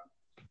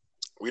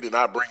 we did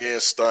not bring in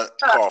stunt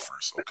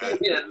coughers. Okay.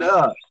 Yeah,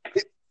 no.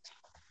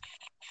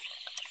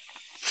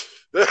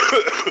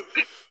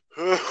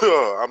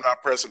 I'm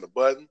not pressing the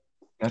button.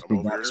 I'm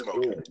over here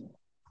smoking.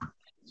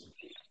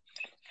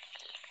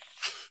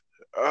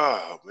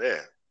 Oh man.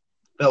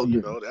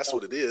 That's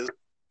what it is.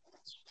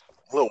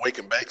 A little wake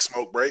and bake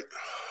smoke break.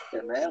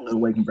 Yeah, man. A little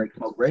wake and bake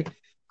smoke break.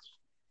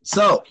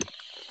 So.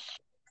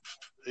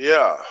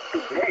 Yeah.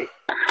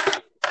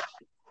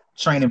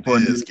 Training for a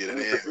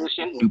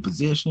new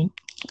position.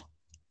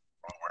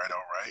 All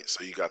right.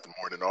 So you got the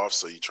morning off.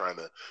 So you trying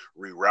to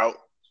reroute?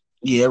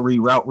 Yeah,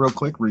 reroute real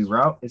quick.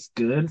 Reroute. It's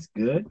good.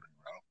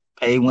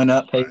 Pay went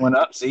up.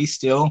 See,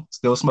 still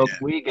smoking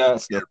weed,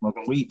 guys. Still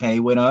smoking weed. Pay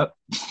went up.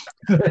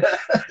 Yep.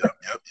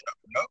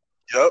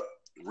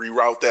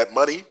 Reroute that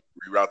money.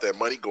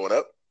 Going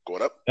up.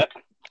 Yep.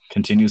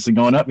 Continuously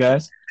going up,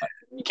 guys.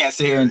 You can't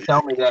sit here and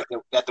tell me that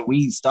the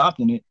weed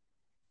stopped in it.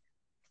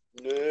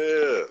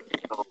 Yeah.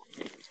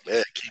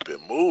 Man, keep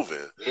it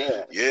moving.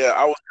 Yeah.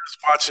 I was just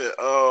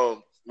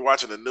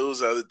watching the news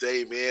the other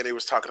day, man. They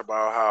was talking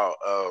about how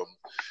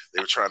they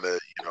were trying to,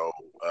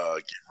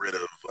 get rid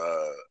of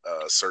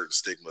certain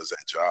stigmas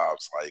at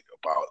jobs, like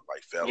about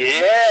like felons.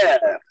 Yeah,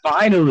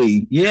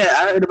 finally. Yeah,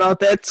 I heard about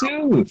that too.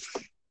 You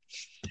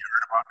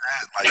heard about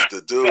that? Like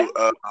the dude,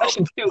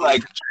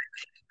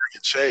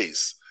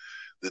 Chase.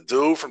 The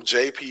dude from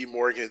JP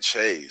Morgan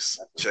Chase.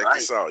 Check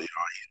this out,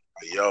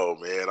 yo,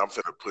 man. I'm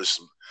finna push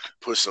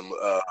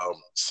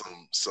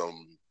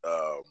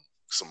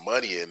some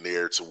money in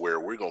there to where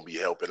we're gonna be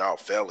helping out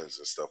felons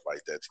and stuff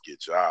like that to get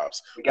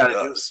jobs. We gotta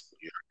do it.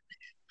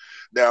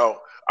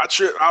 Now, I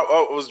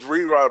was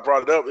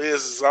brought it up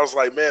is I was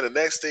like, man, the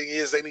next thing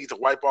is they need to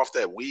wipe off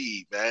that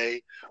weed, man.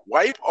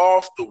 Wipe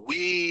off the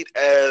weed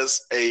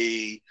as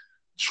a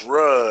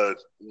drug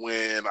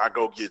when I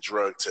go get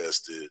drug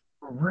tested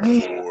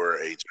for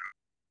a job.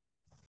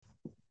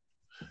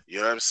 You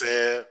know what I'm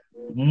saying?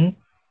 Mm-hmm. Wipe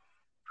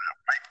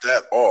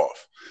that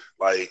off.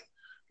 Like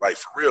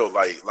for real,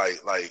 like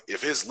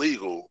if it's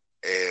legal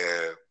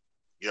and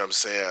you know what I'm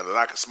saying, and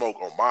I can smoke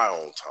on my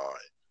own time.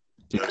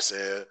 You know what I'm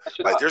saying?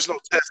 Like there's no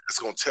test that's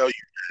gonna tell you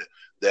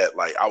that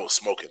like I was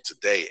smoking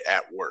today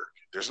at work.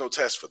 There's no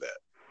test for that.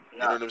 You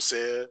know what I'm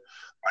saying?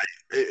 Like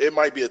it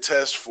might be a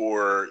test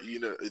for, you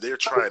know, they're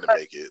trying to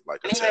make it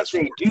like a test.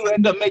 They do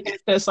end up making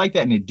tests like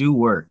that, and it do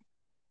work.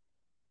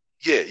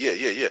 Yeah.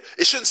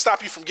 It shouldn't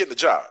stop you from getting the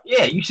job.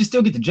 Yeah, you should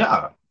still get the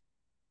job.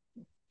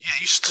 Yeah,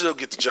 you should still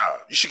get the job.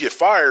 You should get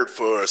fired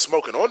for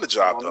smoking on the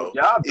job, though,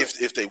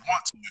 if they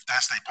want to, if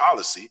that's their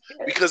policy,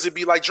 because it'd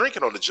be like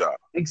drinking on the job.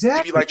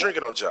 Exactly. It'd be like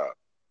drinking on the job.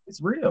 It's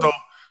real.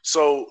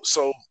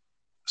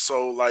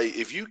 So like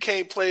if you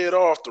can't play it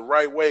off the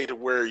right way to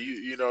where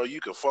you know you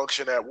can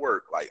function at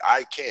work like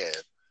I can,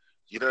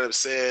 you know what I'm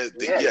saying?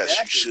 Then yes,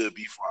 you should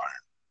be fired.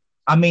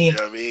 I mean, you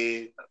know what I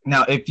mean?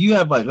 Now if you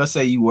have like, let's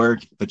say you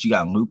work but you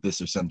got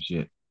lupus or some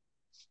shit.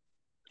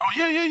 Oh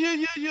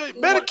yeah.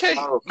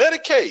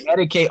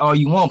 Medicate all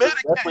you want, but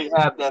definitely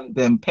have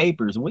them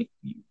papers with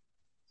you.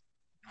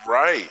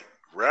 Right.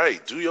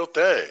 Do your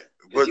thing.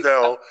 But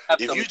now,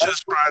 if you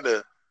just trying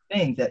to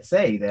things that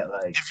say that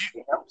like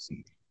it helps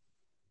you.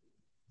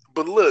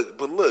 But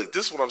look,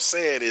 this is what I'm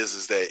saying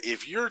is that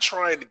if you're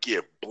trying to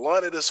get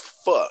blunted as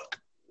fuck,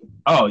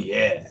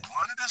 blunted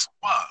as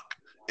fuck,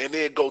 and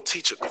then go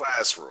teach a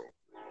classroom.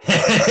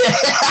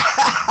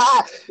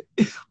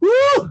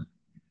 Woo!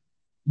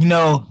 You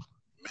know,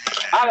 man,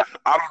 I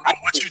don't know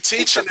what you're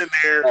teaching in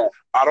there.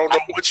 I don't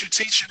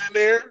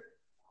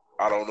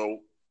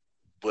know,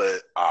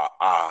 but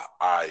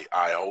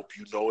I hope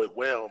you know it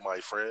well, my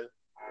friend.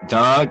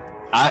 Dog,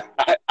 I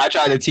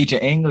tried to teach an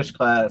English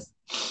class.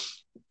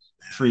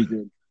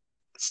 Freaking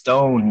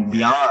Stone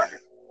Beyond,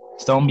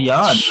 bro. There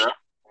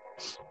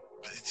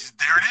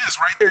it is,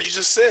 right there. You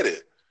just said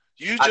it.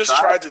 You just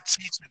tried to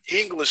teach an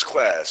English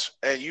class,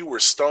 and you were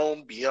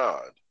stone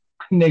beyond.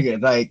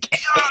 Nigga, like.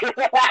 What,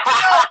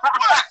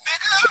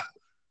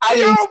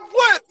 nigga?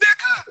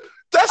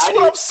 That's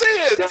what I'm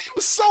saying. He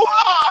was so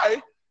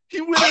high.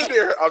 He went in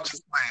there. I'm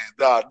just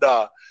playing.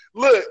 Nah.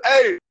 Look,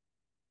 hey.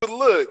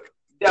 Look.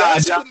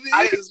 That's what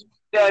it is.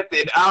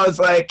 I was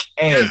like,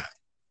 hey.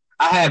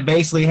 I had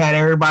basically had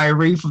everybody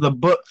read from the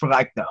book for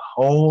like the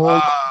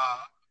whole.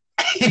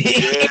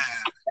 Yeah.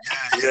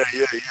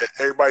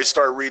 Everybody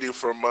start reading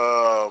from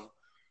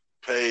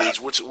page.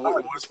 What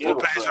page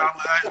y'all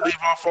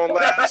leave off on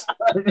last?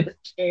 Pick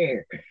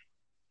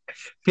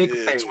a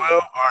page. 12.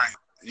 All right.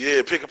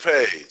 Yeah, pick a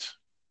page.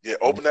 Yeah,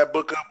 open that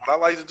book up. What I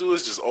like to do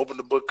is just open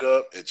the book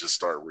up and just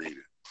start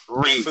reading.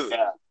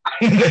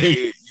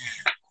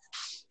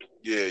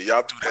 Yeah,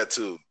 y'all do that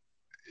too.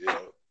 Yeah.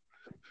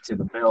 To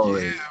the bell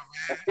ring.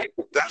 Yeah, man.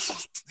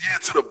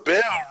 To the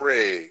bell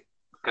ring.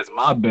 Because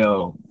my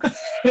bell. My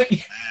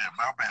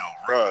bell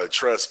run.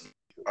 Trust me.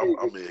 I'm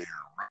in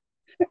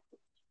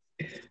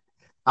here.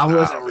 I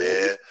wasn't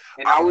man.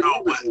 I don't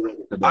know,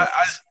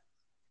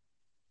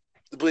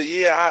 but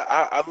yeah,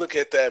 I look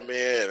at that,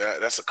 man.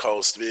 That's a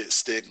cold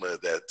stigma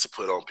that to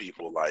put on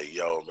people. Like,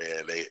 yo,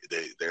 man,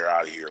 they're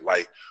out of here.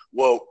 Like,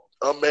 well,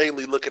 I'm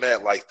mainly looking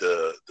at like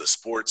the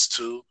sports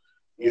too.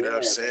 You know what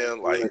I'm saying?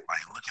 Like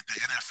look at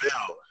the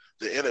NFL.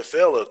 The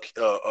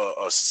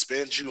NFL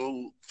suspend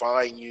you,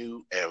 fine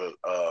you, and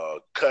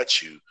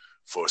cut you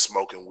for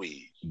smoking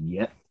weed.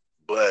 Yep.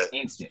 But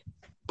instant.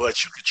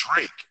 But you could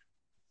drink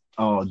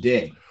all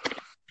day.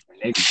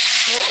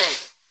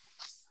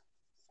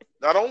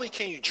 Not only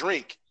can you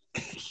drink,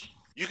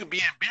 you can be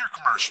in beer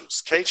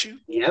commercials, can't you?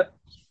 Yep.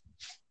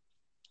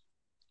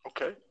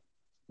 Okay.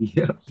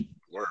 Yep.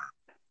 Word.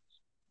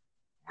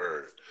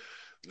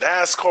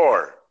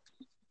 NASCAR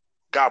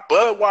got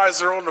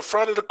Budweiser on the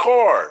front of the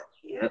car.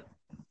 Yep.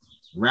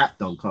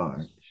 Wrapped on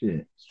cars.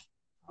 Shit.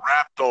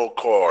 Wrapped on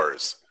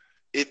cars.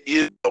 It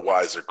is a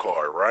Budweiser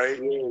car, right?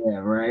 Yeah,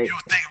 right. You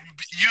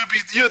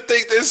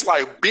think this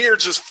like beer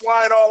just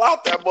flying all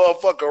out that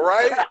motherfucker,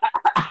 right?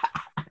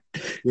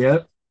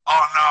 Yep.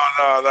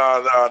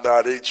 Oh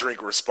no. They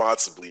drink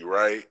responsibly,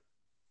 right?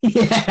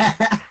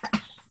 Yeah.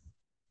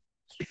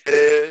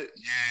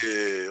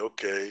 Yeah.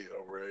 Okay.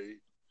 All right.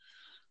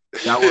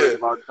 Y'all worry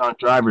about drunk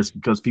drivers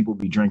because people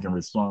be drinking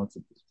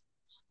responsibly.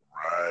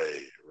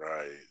 Right.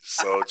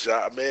 So,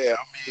 man,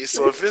 I mean,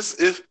 so if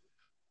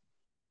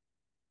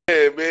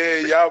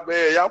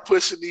y'all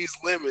pushing these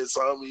limits.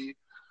 I mean,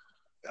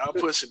 y'all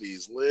pushing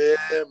these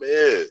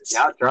limits.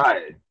 Y'all try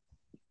it.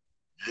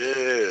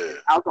 Yeah.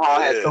 Alcohol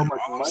had so much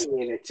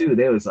money in it too.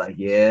 They was like,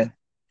 yeah.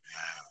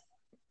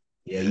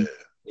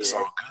 It's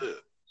all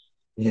good.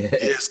 Yeah,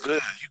 it's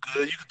good. You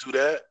good? You can do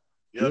that.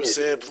 You know what I'm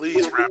saying?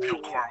 Please wrap your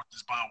car with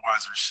this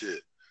Budweiser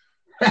shit.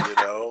 You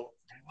know,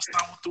 what's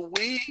up with the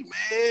weed,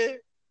 man?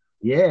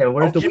 Yeah,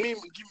 where's the give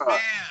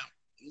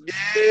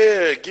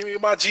me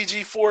my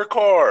GG4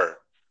 car.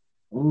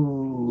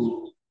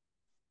 Ooh,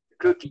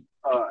 cookie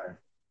car.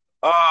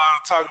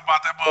 I'm talking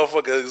about that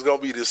motherfucker. It's gonna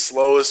be the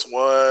slowest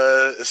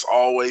one. It's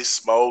always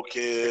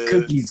smoking. The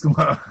cookies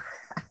car.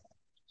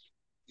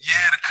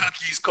 Yeah, the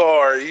cookies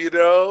car. You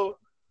know.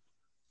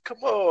 Come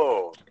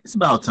on. It's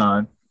about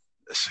time.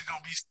 That shit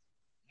gonna be.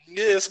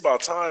 Yeah, it's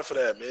about time for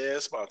that, man.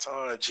 It's about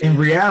time. G. In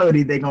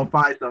reality, they're gonna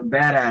find some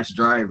badass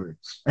drivers,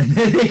 and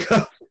then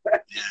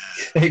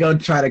they gonna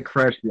try to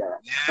crush y'all.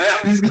 Yeah.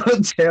 I'm just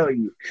gonna tell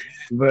you,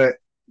 but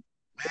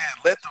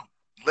man,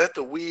 let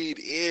the weed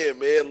in,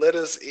 man. Let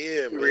us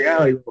in. in Man.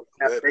 reality,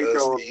 Let they us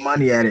throw in.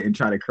 money at it and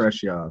try to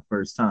crush y'all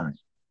first time.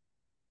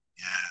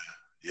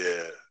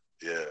 Yeah.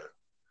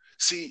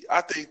 See, I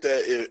think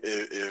that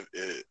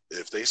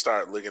if they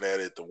start looking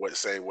at it the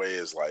same way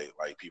as like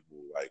people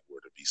like were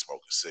to be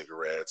smoking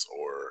cigarettes,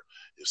 or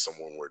if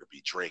someone were to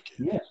be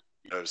drinking, Yeah.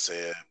 you know what I'm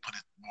saying? Put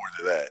it more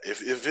to that.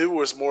 If it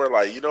was more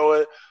like, you know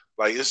what,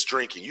 like it's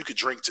drinking. You could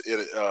drink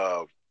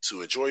to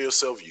enjoy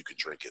yourself. You could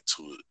drink it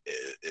to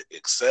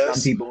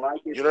excess. Some people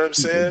like it. You know what I'm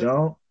People saying?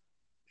 don't.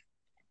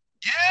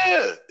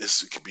 Yeah,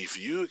 it could be for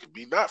you. It could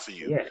be not for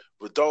you. Yeah.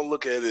 But don't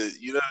look at it.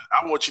 You know,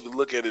 I want you to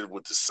look at it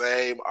with the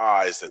same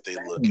eyes that they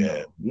look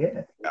at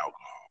Yeah.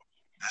 alcohol.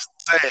 That's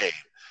the same.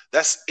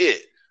 That's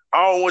it.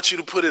 I don't want you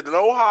to put it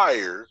no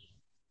higher.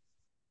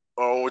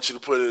 I don't want you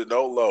to put it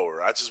no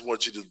lower. I just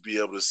want you to be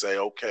able to say,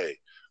 okay,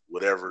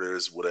 whatever it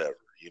is, whatever.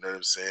 You know what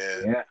I'm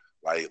saying? Yeah.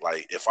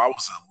 Like if I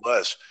was a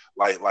lush,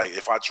 like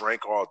if I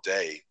drank all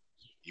day,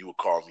 you would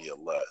call me a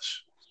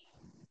lush.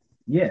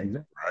 Yeah,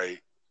 exactly. Right?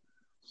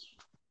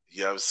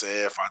 You know what I'm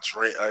saying? If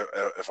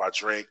I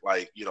drink,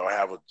 like, you know, I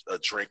have a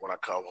drink when I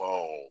come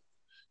home,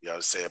 you know what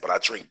I'm saying? But I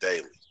drink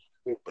daily.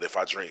 But if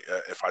I drink when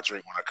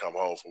I come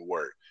home from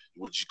work,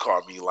 would you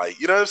call me, like,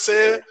 you know what I'm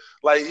saying? Yeah.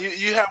 Like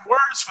you have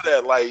words for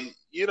that, like,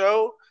 you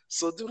know.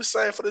 So do the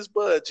same for this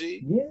bud,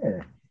 G.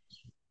 Yeah.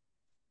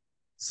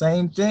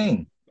 Same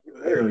thing.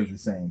 Literally the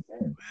same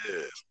thing.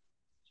 Yeah.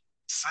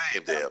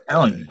 Same damn thing.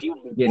 I'm telling you,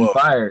 people be getting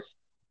fired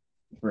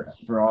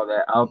for all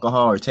that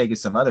alcohol or taking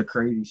some other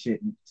crazy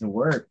shit to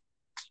work.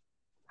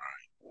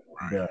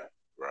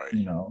 Right.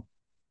 You know.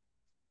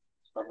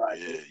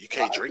 Yeah, you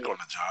can't drink on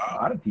the job.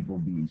 A lot of people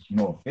be,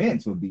 no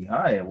offense, would be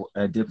high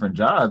at different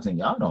jobs, and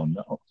y'all don't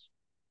know.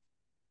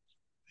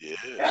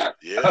 Yeah.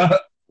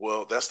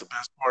 Well, that's the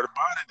best part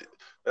about it.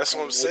 That's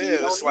what I'm saying.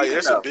 It's like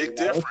there's a big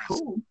difference.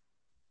 Cool.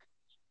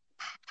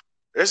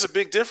 There's a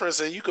big difference,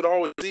 and you could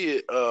always see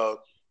it.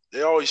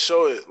 They always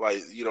show it,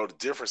 like, you know, the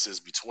differences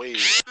between,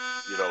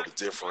 you know, the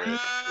different.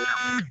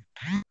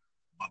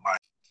 But like,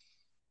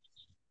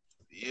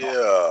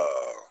 yeah,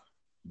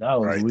 that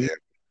was right weird. there.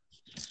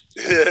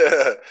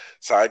 Yeah,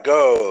 that's how it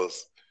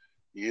goes.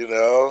 You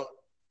know,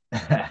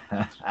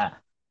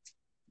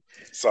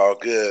 it's all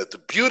good. The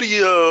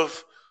beauty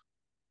of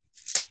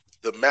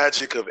the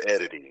magic of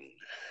editing.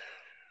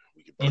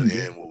 We can put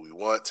in what we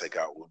want, take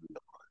out what we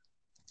want.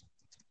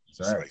 It's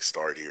like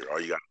start here.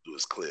 All you got to do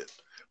is clip.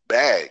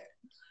 Bag.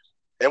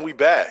 And we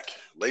back,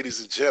 ladies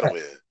and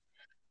gentlemen.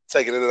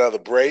 Taking another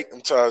break.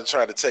 I'm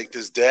trying to take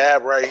this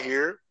dab right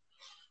here.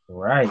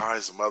 Right. High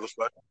as a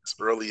motherfucker. It's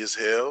early as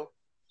hell.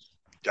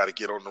 Got to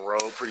get on the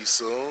road pretty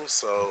soon.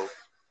 So,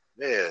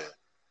 man,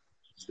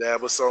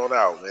 dab us on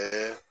out,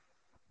 man.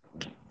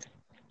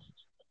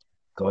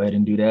 Go ahead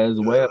and do that as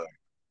well.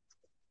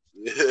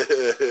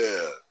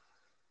 Yeah.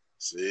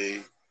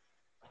 See?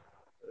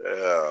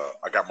 Yeah.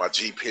 I got my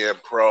G Pen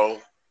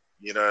Pro.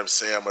 You know what I'm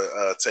saying? I'm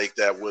gonna take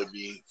that with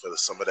me for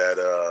some of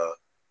that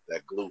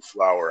glue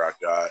flour I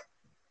got,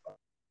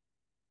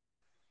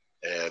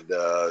 and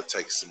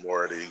take some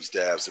more of these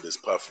dabs of this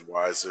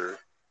Puffenweiser.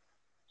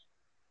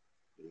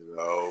 You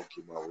know,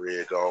 keep my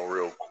rig on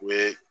real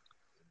quick.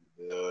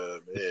 Man,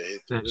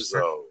 hit the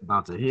result.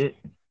 About to hit.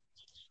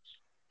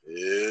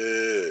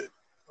 Yeah.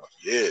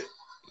 Yeah,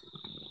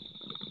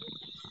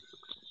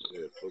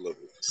 pull up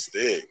with the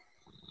stick.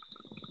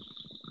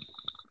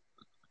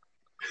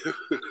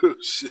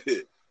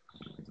 Shit.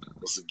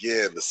 Once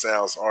again, the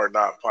sounds are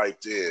not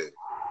piped in.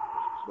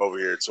 I'm over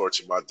here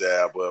torching my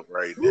dab up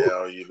right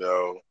now, you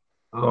know.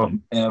 Oh,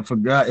 and I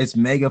forgot, it's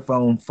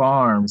Megaphone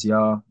Farms,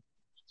 y'all.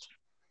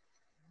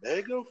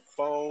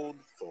 Megaphone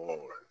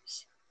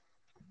Farms.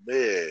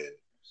 Man,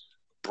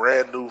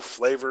 brand new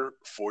flavor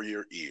for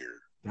your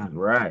ear. That's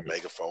right.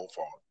 Megaphone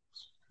Farms.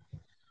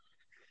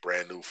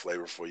 Brand new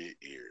flavor for your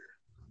ear.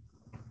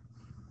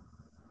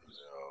 You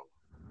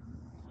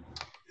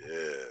know?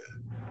 Yeah.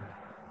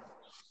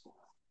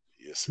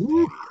 Yes,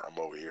 indeed. I'm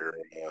over here.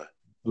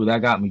 Ooh,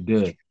 that got me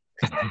good.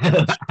 Oh,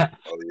 yeah.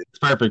 It's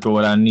perfect for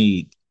what I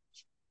need.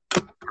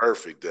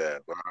 Perfect,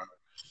 dab.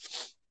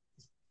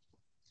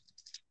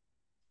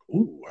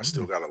 Ooh, I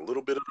still got a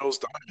little bit of those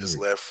diamonds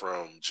left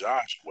from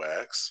Josh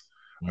Wax.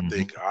 I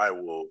think I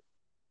will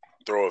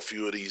throw a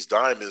few of these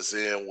diamonds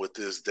in with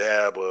this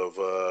dab of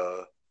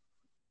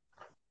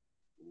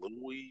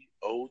Louis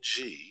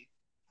OG.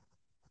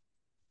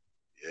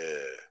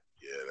 Yeah,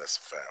 that's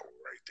a fat one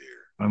right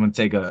there. I'm gonna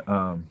take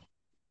a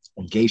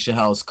Geisha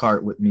House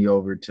cart with me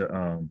over to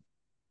to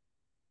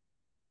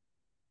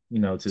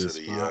the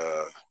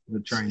spot, the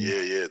train.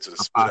 Yeah, to the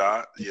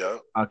spot. Yeah,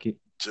 pocket.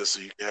 Just so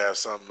you can have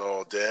something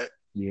on deck.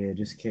 Yeah,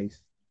 just in case,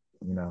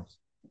 But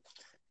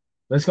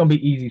it's gonna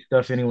be easy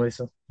stuff anyway,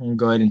 so I'm gonna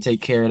go ahead and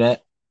take care of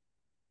that.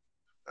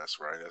 That's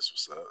right. That's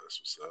what's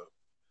up.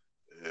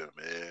 Yeah,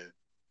 man.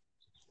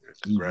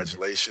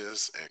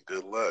 Congratulations and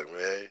good luck,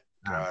 man.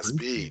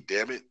 Godspeed,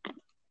 damn it.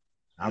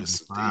 I'll be Yes,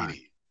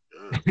 fine.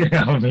 indeedy.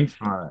 I'll be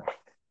fine.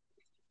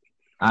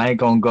 I ain't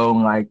gonna go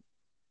like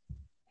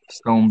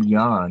Stone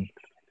Beyond.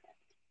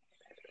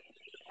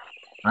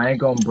 I ain't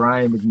gonna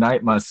Brian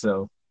McKnight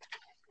myself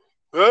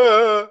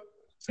and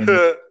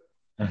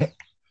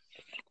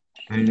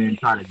then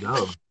try to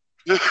go.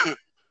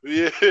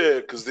 Yeah,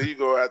 because then you're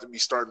going to have to be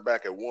starting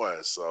back at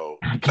 1. So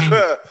I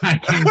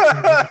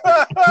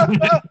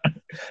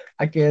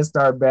can't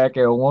start back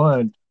at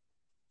 1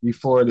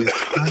 before this.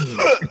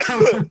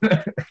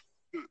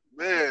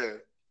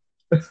 Man,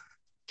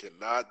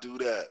 cannot do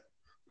that.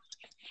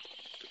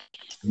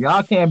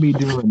 Y'all can't be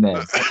doing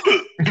that.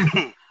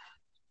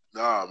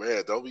 Nah,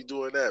 man, don't be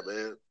doing that,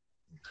 man.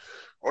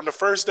 On the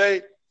first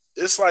day,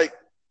 it's like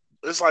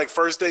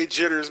first day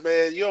jitters,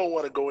 man. You don't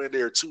want to go in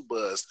there too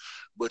buzzed,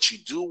 but you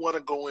do want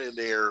to go in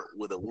there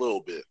with a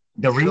little bit.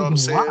 The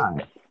reason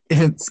why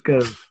it's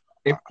because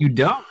if you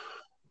don't,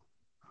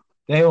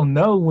 they'll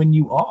know when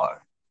you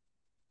are,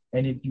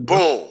 and if you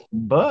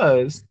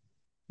buzz,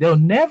 they'll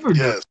never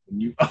know when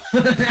you are.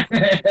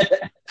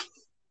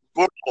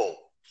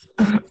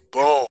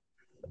 Boom.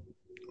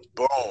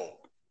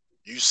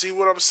 You see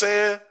what I'm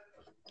saying?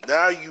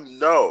 Now you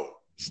know.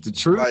 It's the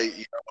truth. Like,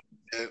 you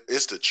know,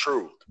 it's the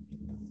truth.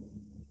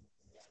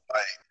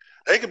 Like,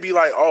 they could be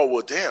like, oh,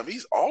 well, damn,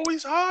 he's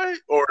always high?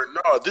 Or,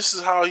 no, this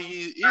is how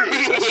he is. That's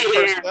his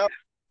personality.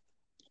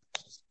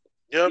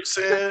 You know what I'm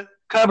saying?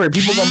 Covered.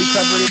 People going to be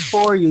covering it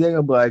for you. They're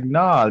going to be like,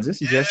 nah,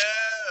 this is just...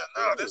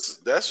 no,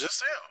 that's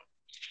just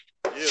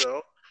him. You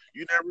know?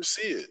 You never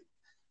see it.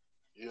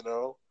 You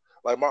know?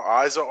 Like, my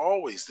eyes are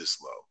always this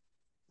low.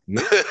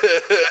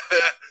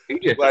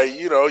 Like,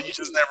 you know, you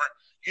just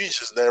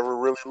never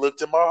really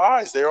looked in my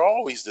eyes. They're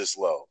always this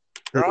low.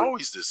 They're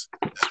always this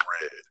red.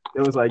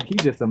 It was like,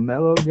 he's just a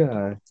mellow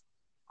guy.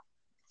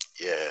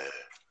 Yeah,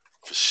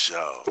 for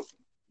sure.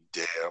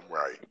 Damn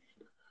right.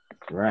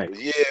 Right. But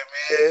yeah,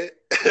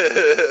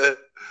 man.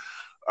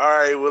 All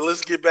right, well,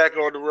 let's get back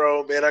on the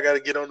road, man. I got to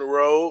get on the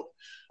road.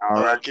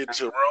 All right. Get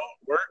to road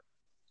work.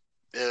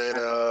 And,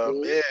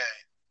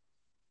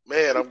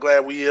 man, I'm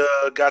glad we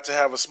got to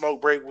have a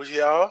smoke break with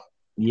y'all.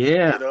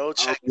 Yeah. You know,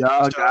 check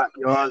y'all got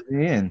yours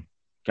in.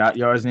 Got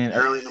yours in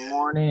early in the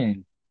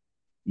morning.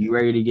 You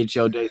ready to get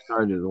your day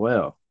started as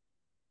well.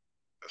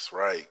 That's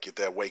right. Get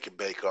that wake and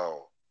bake on.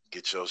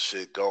 Get your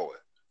shit going.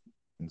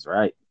 That's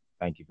right.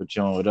 Thank you for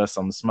chilling with us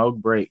on the smoke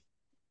break.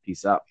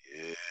 Peace out.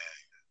 Yeah.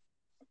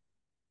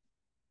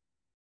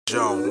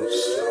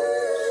 Jones.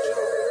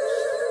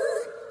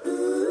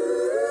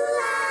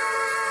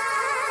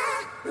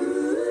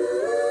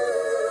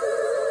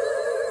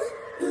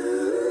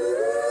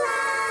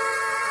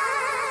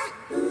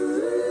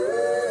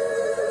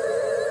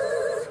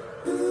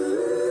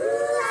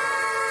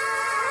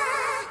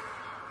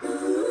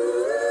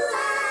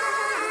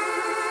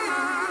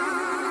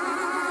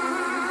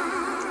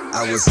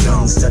 I was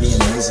young, studying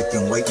music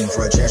and waiting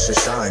for a chance to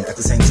shine. At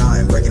the same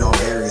time, breaking all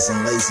barriers and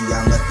lazy,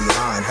 I'm left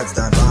behind. Had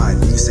to divine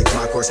music,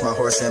 my course, my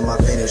horse, and my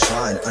finish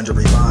line. Under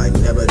refined,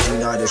 never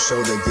deny to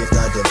show the gift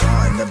I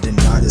divine. Never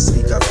deny to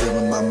speak, I feel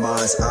in my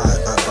mind's eye.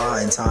 I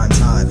bind time.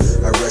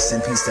 I rest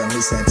in peace, tell me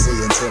Santee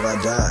until I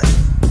die.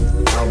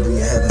 I'll be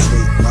in heaven's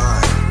gate,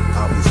 mine.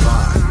 I'll be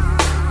fine.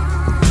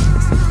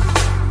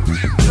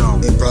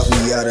 It brought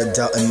me out of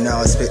doubt and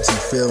now I spit two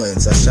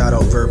feelings. I shout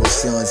out verbal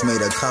ceilings,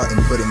 made a cotton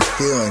pudding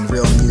feeling.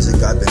 Real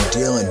music I've been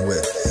dealing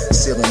with.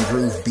 Ceiling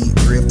groove, beat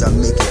gripped, I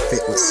make it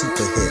fit with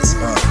super hits.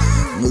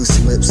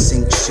 Loose lips,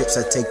 sink ships,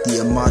 I take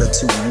the Armada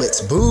 2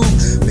 lits. Boom!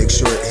 Make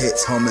sure it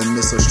hits, home and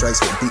missile strikes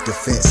with beat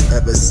defense.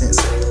 Ever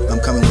since I'm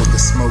coming with the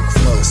smoke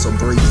flow, so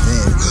breathe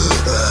in.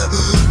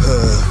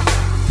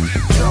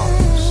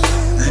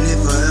 And if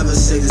I ever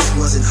say this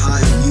wasn't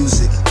higher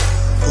music,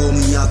 pull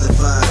me out the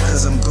fire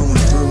cause I'm going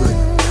through it.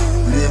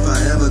 And if I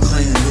ever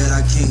claim that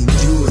I can't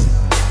do it,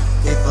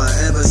 if I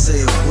ever say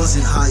it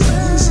wasn't higher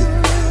music,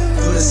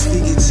 put a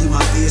speaker to my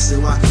ear so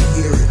I can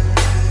hear it.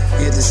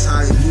 Hear this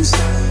higher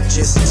music,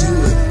 just do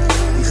it.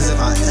 Because if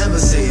I ever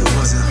say it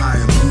wasn't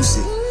higher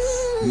music,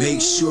 make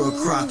sure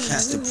Croc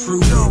has to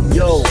prove it.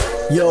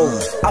 Yo,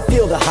 I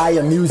feel the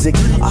higher music.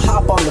 I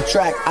hop on the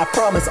track, I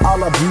promise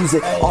I'll abuse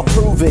it, I'll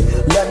prove it.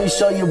 Let me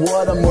show you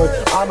what I'm worth.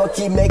 I'ma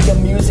keep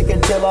making music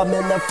until I'm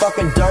in the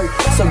fucking dirt.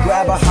 So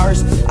grab a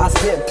hearse, I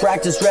spit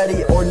practice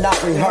ready or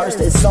not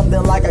rehearsed. It's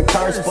something like a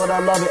curse, but I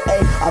love it,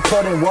 ayy. I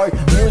put in work,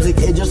 music,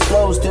 it just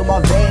flows through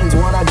my veins.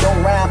 When I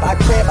don't rap, I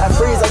cramp, I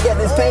freeze, I get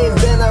this pain.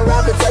 Then I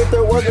rap, it's like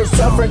the world is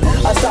suffering.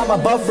 I stop my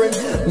buffering,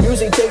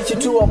 music takes you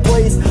to a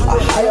place, a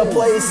higher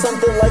place.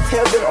 Something like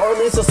heaven or at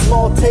least a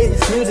small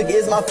taste. Music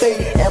is my fate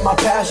and my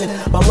passion.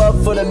 My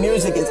love for the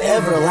music is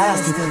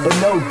everlasting, but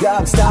no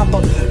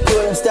gobstopper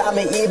couldn't stop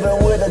me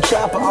even with a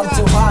chopper. I'm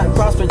too hot,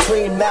 cross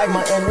between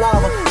magma and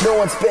lava. No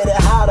one spit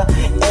it hotter,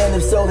 and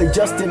if so, they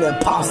just an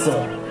imposter.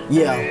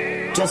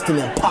 Yeah, just an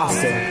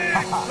imposter. And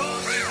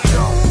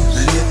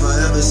if I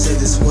ever say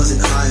this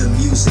wasn't higher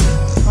music,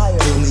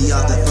 pull me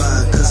out the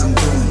fire cause I'm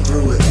going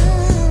through it.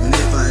 And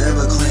if I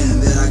ever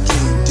claim that I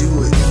can't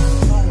do it,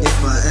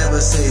 if I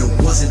ever say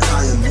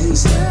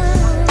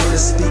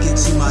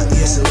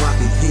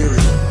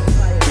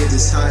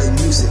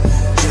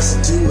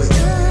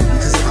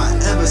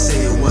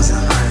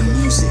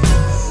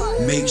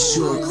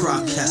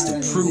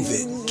prove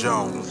it.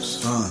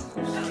 Jones.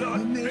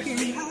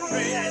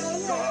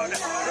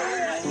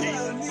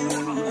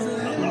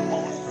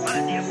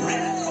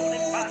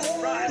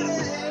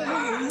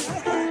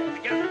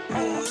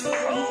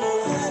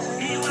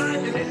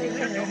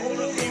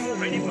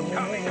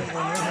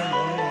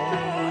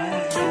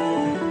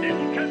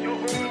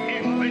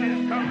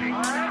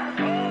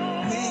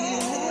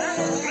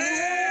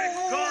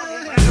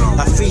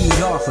 I feed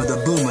off of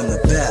the boom in the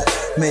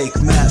back. Make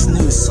mass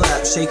news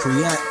slap, shake,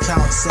 react,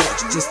 count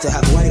sex just to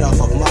have weight off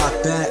of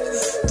my back.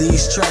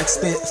 These tracks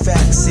spit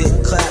facts, hit,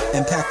 clap,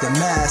 impact the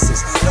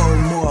masses. No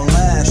more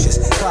lashes,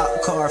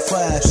 cop car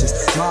flashes.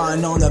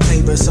 Mine on the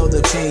paper so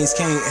the chains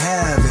can't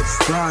have it.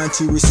 Grind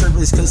to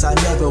resurface cause I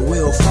never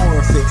will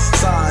forfeit.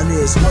 Sign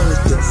is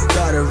worth it,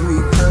 gotta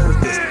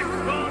repurpose.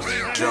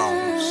 Jones.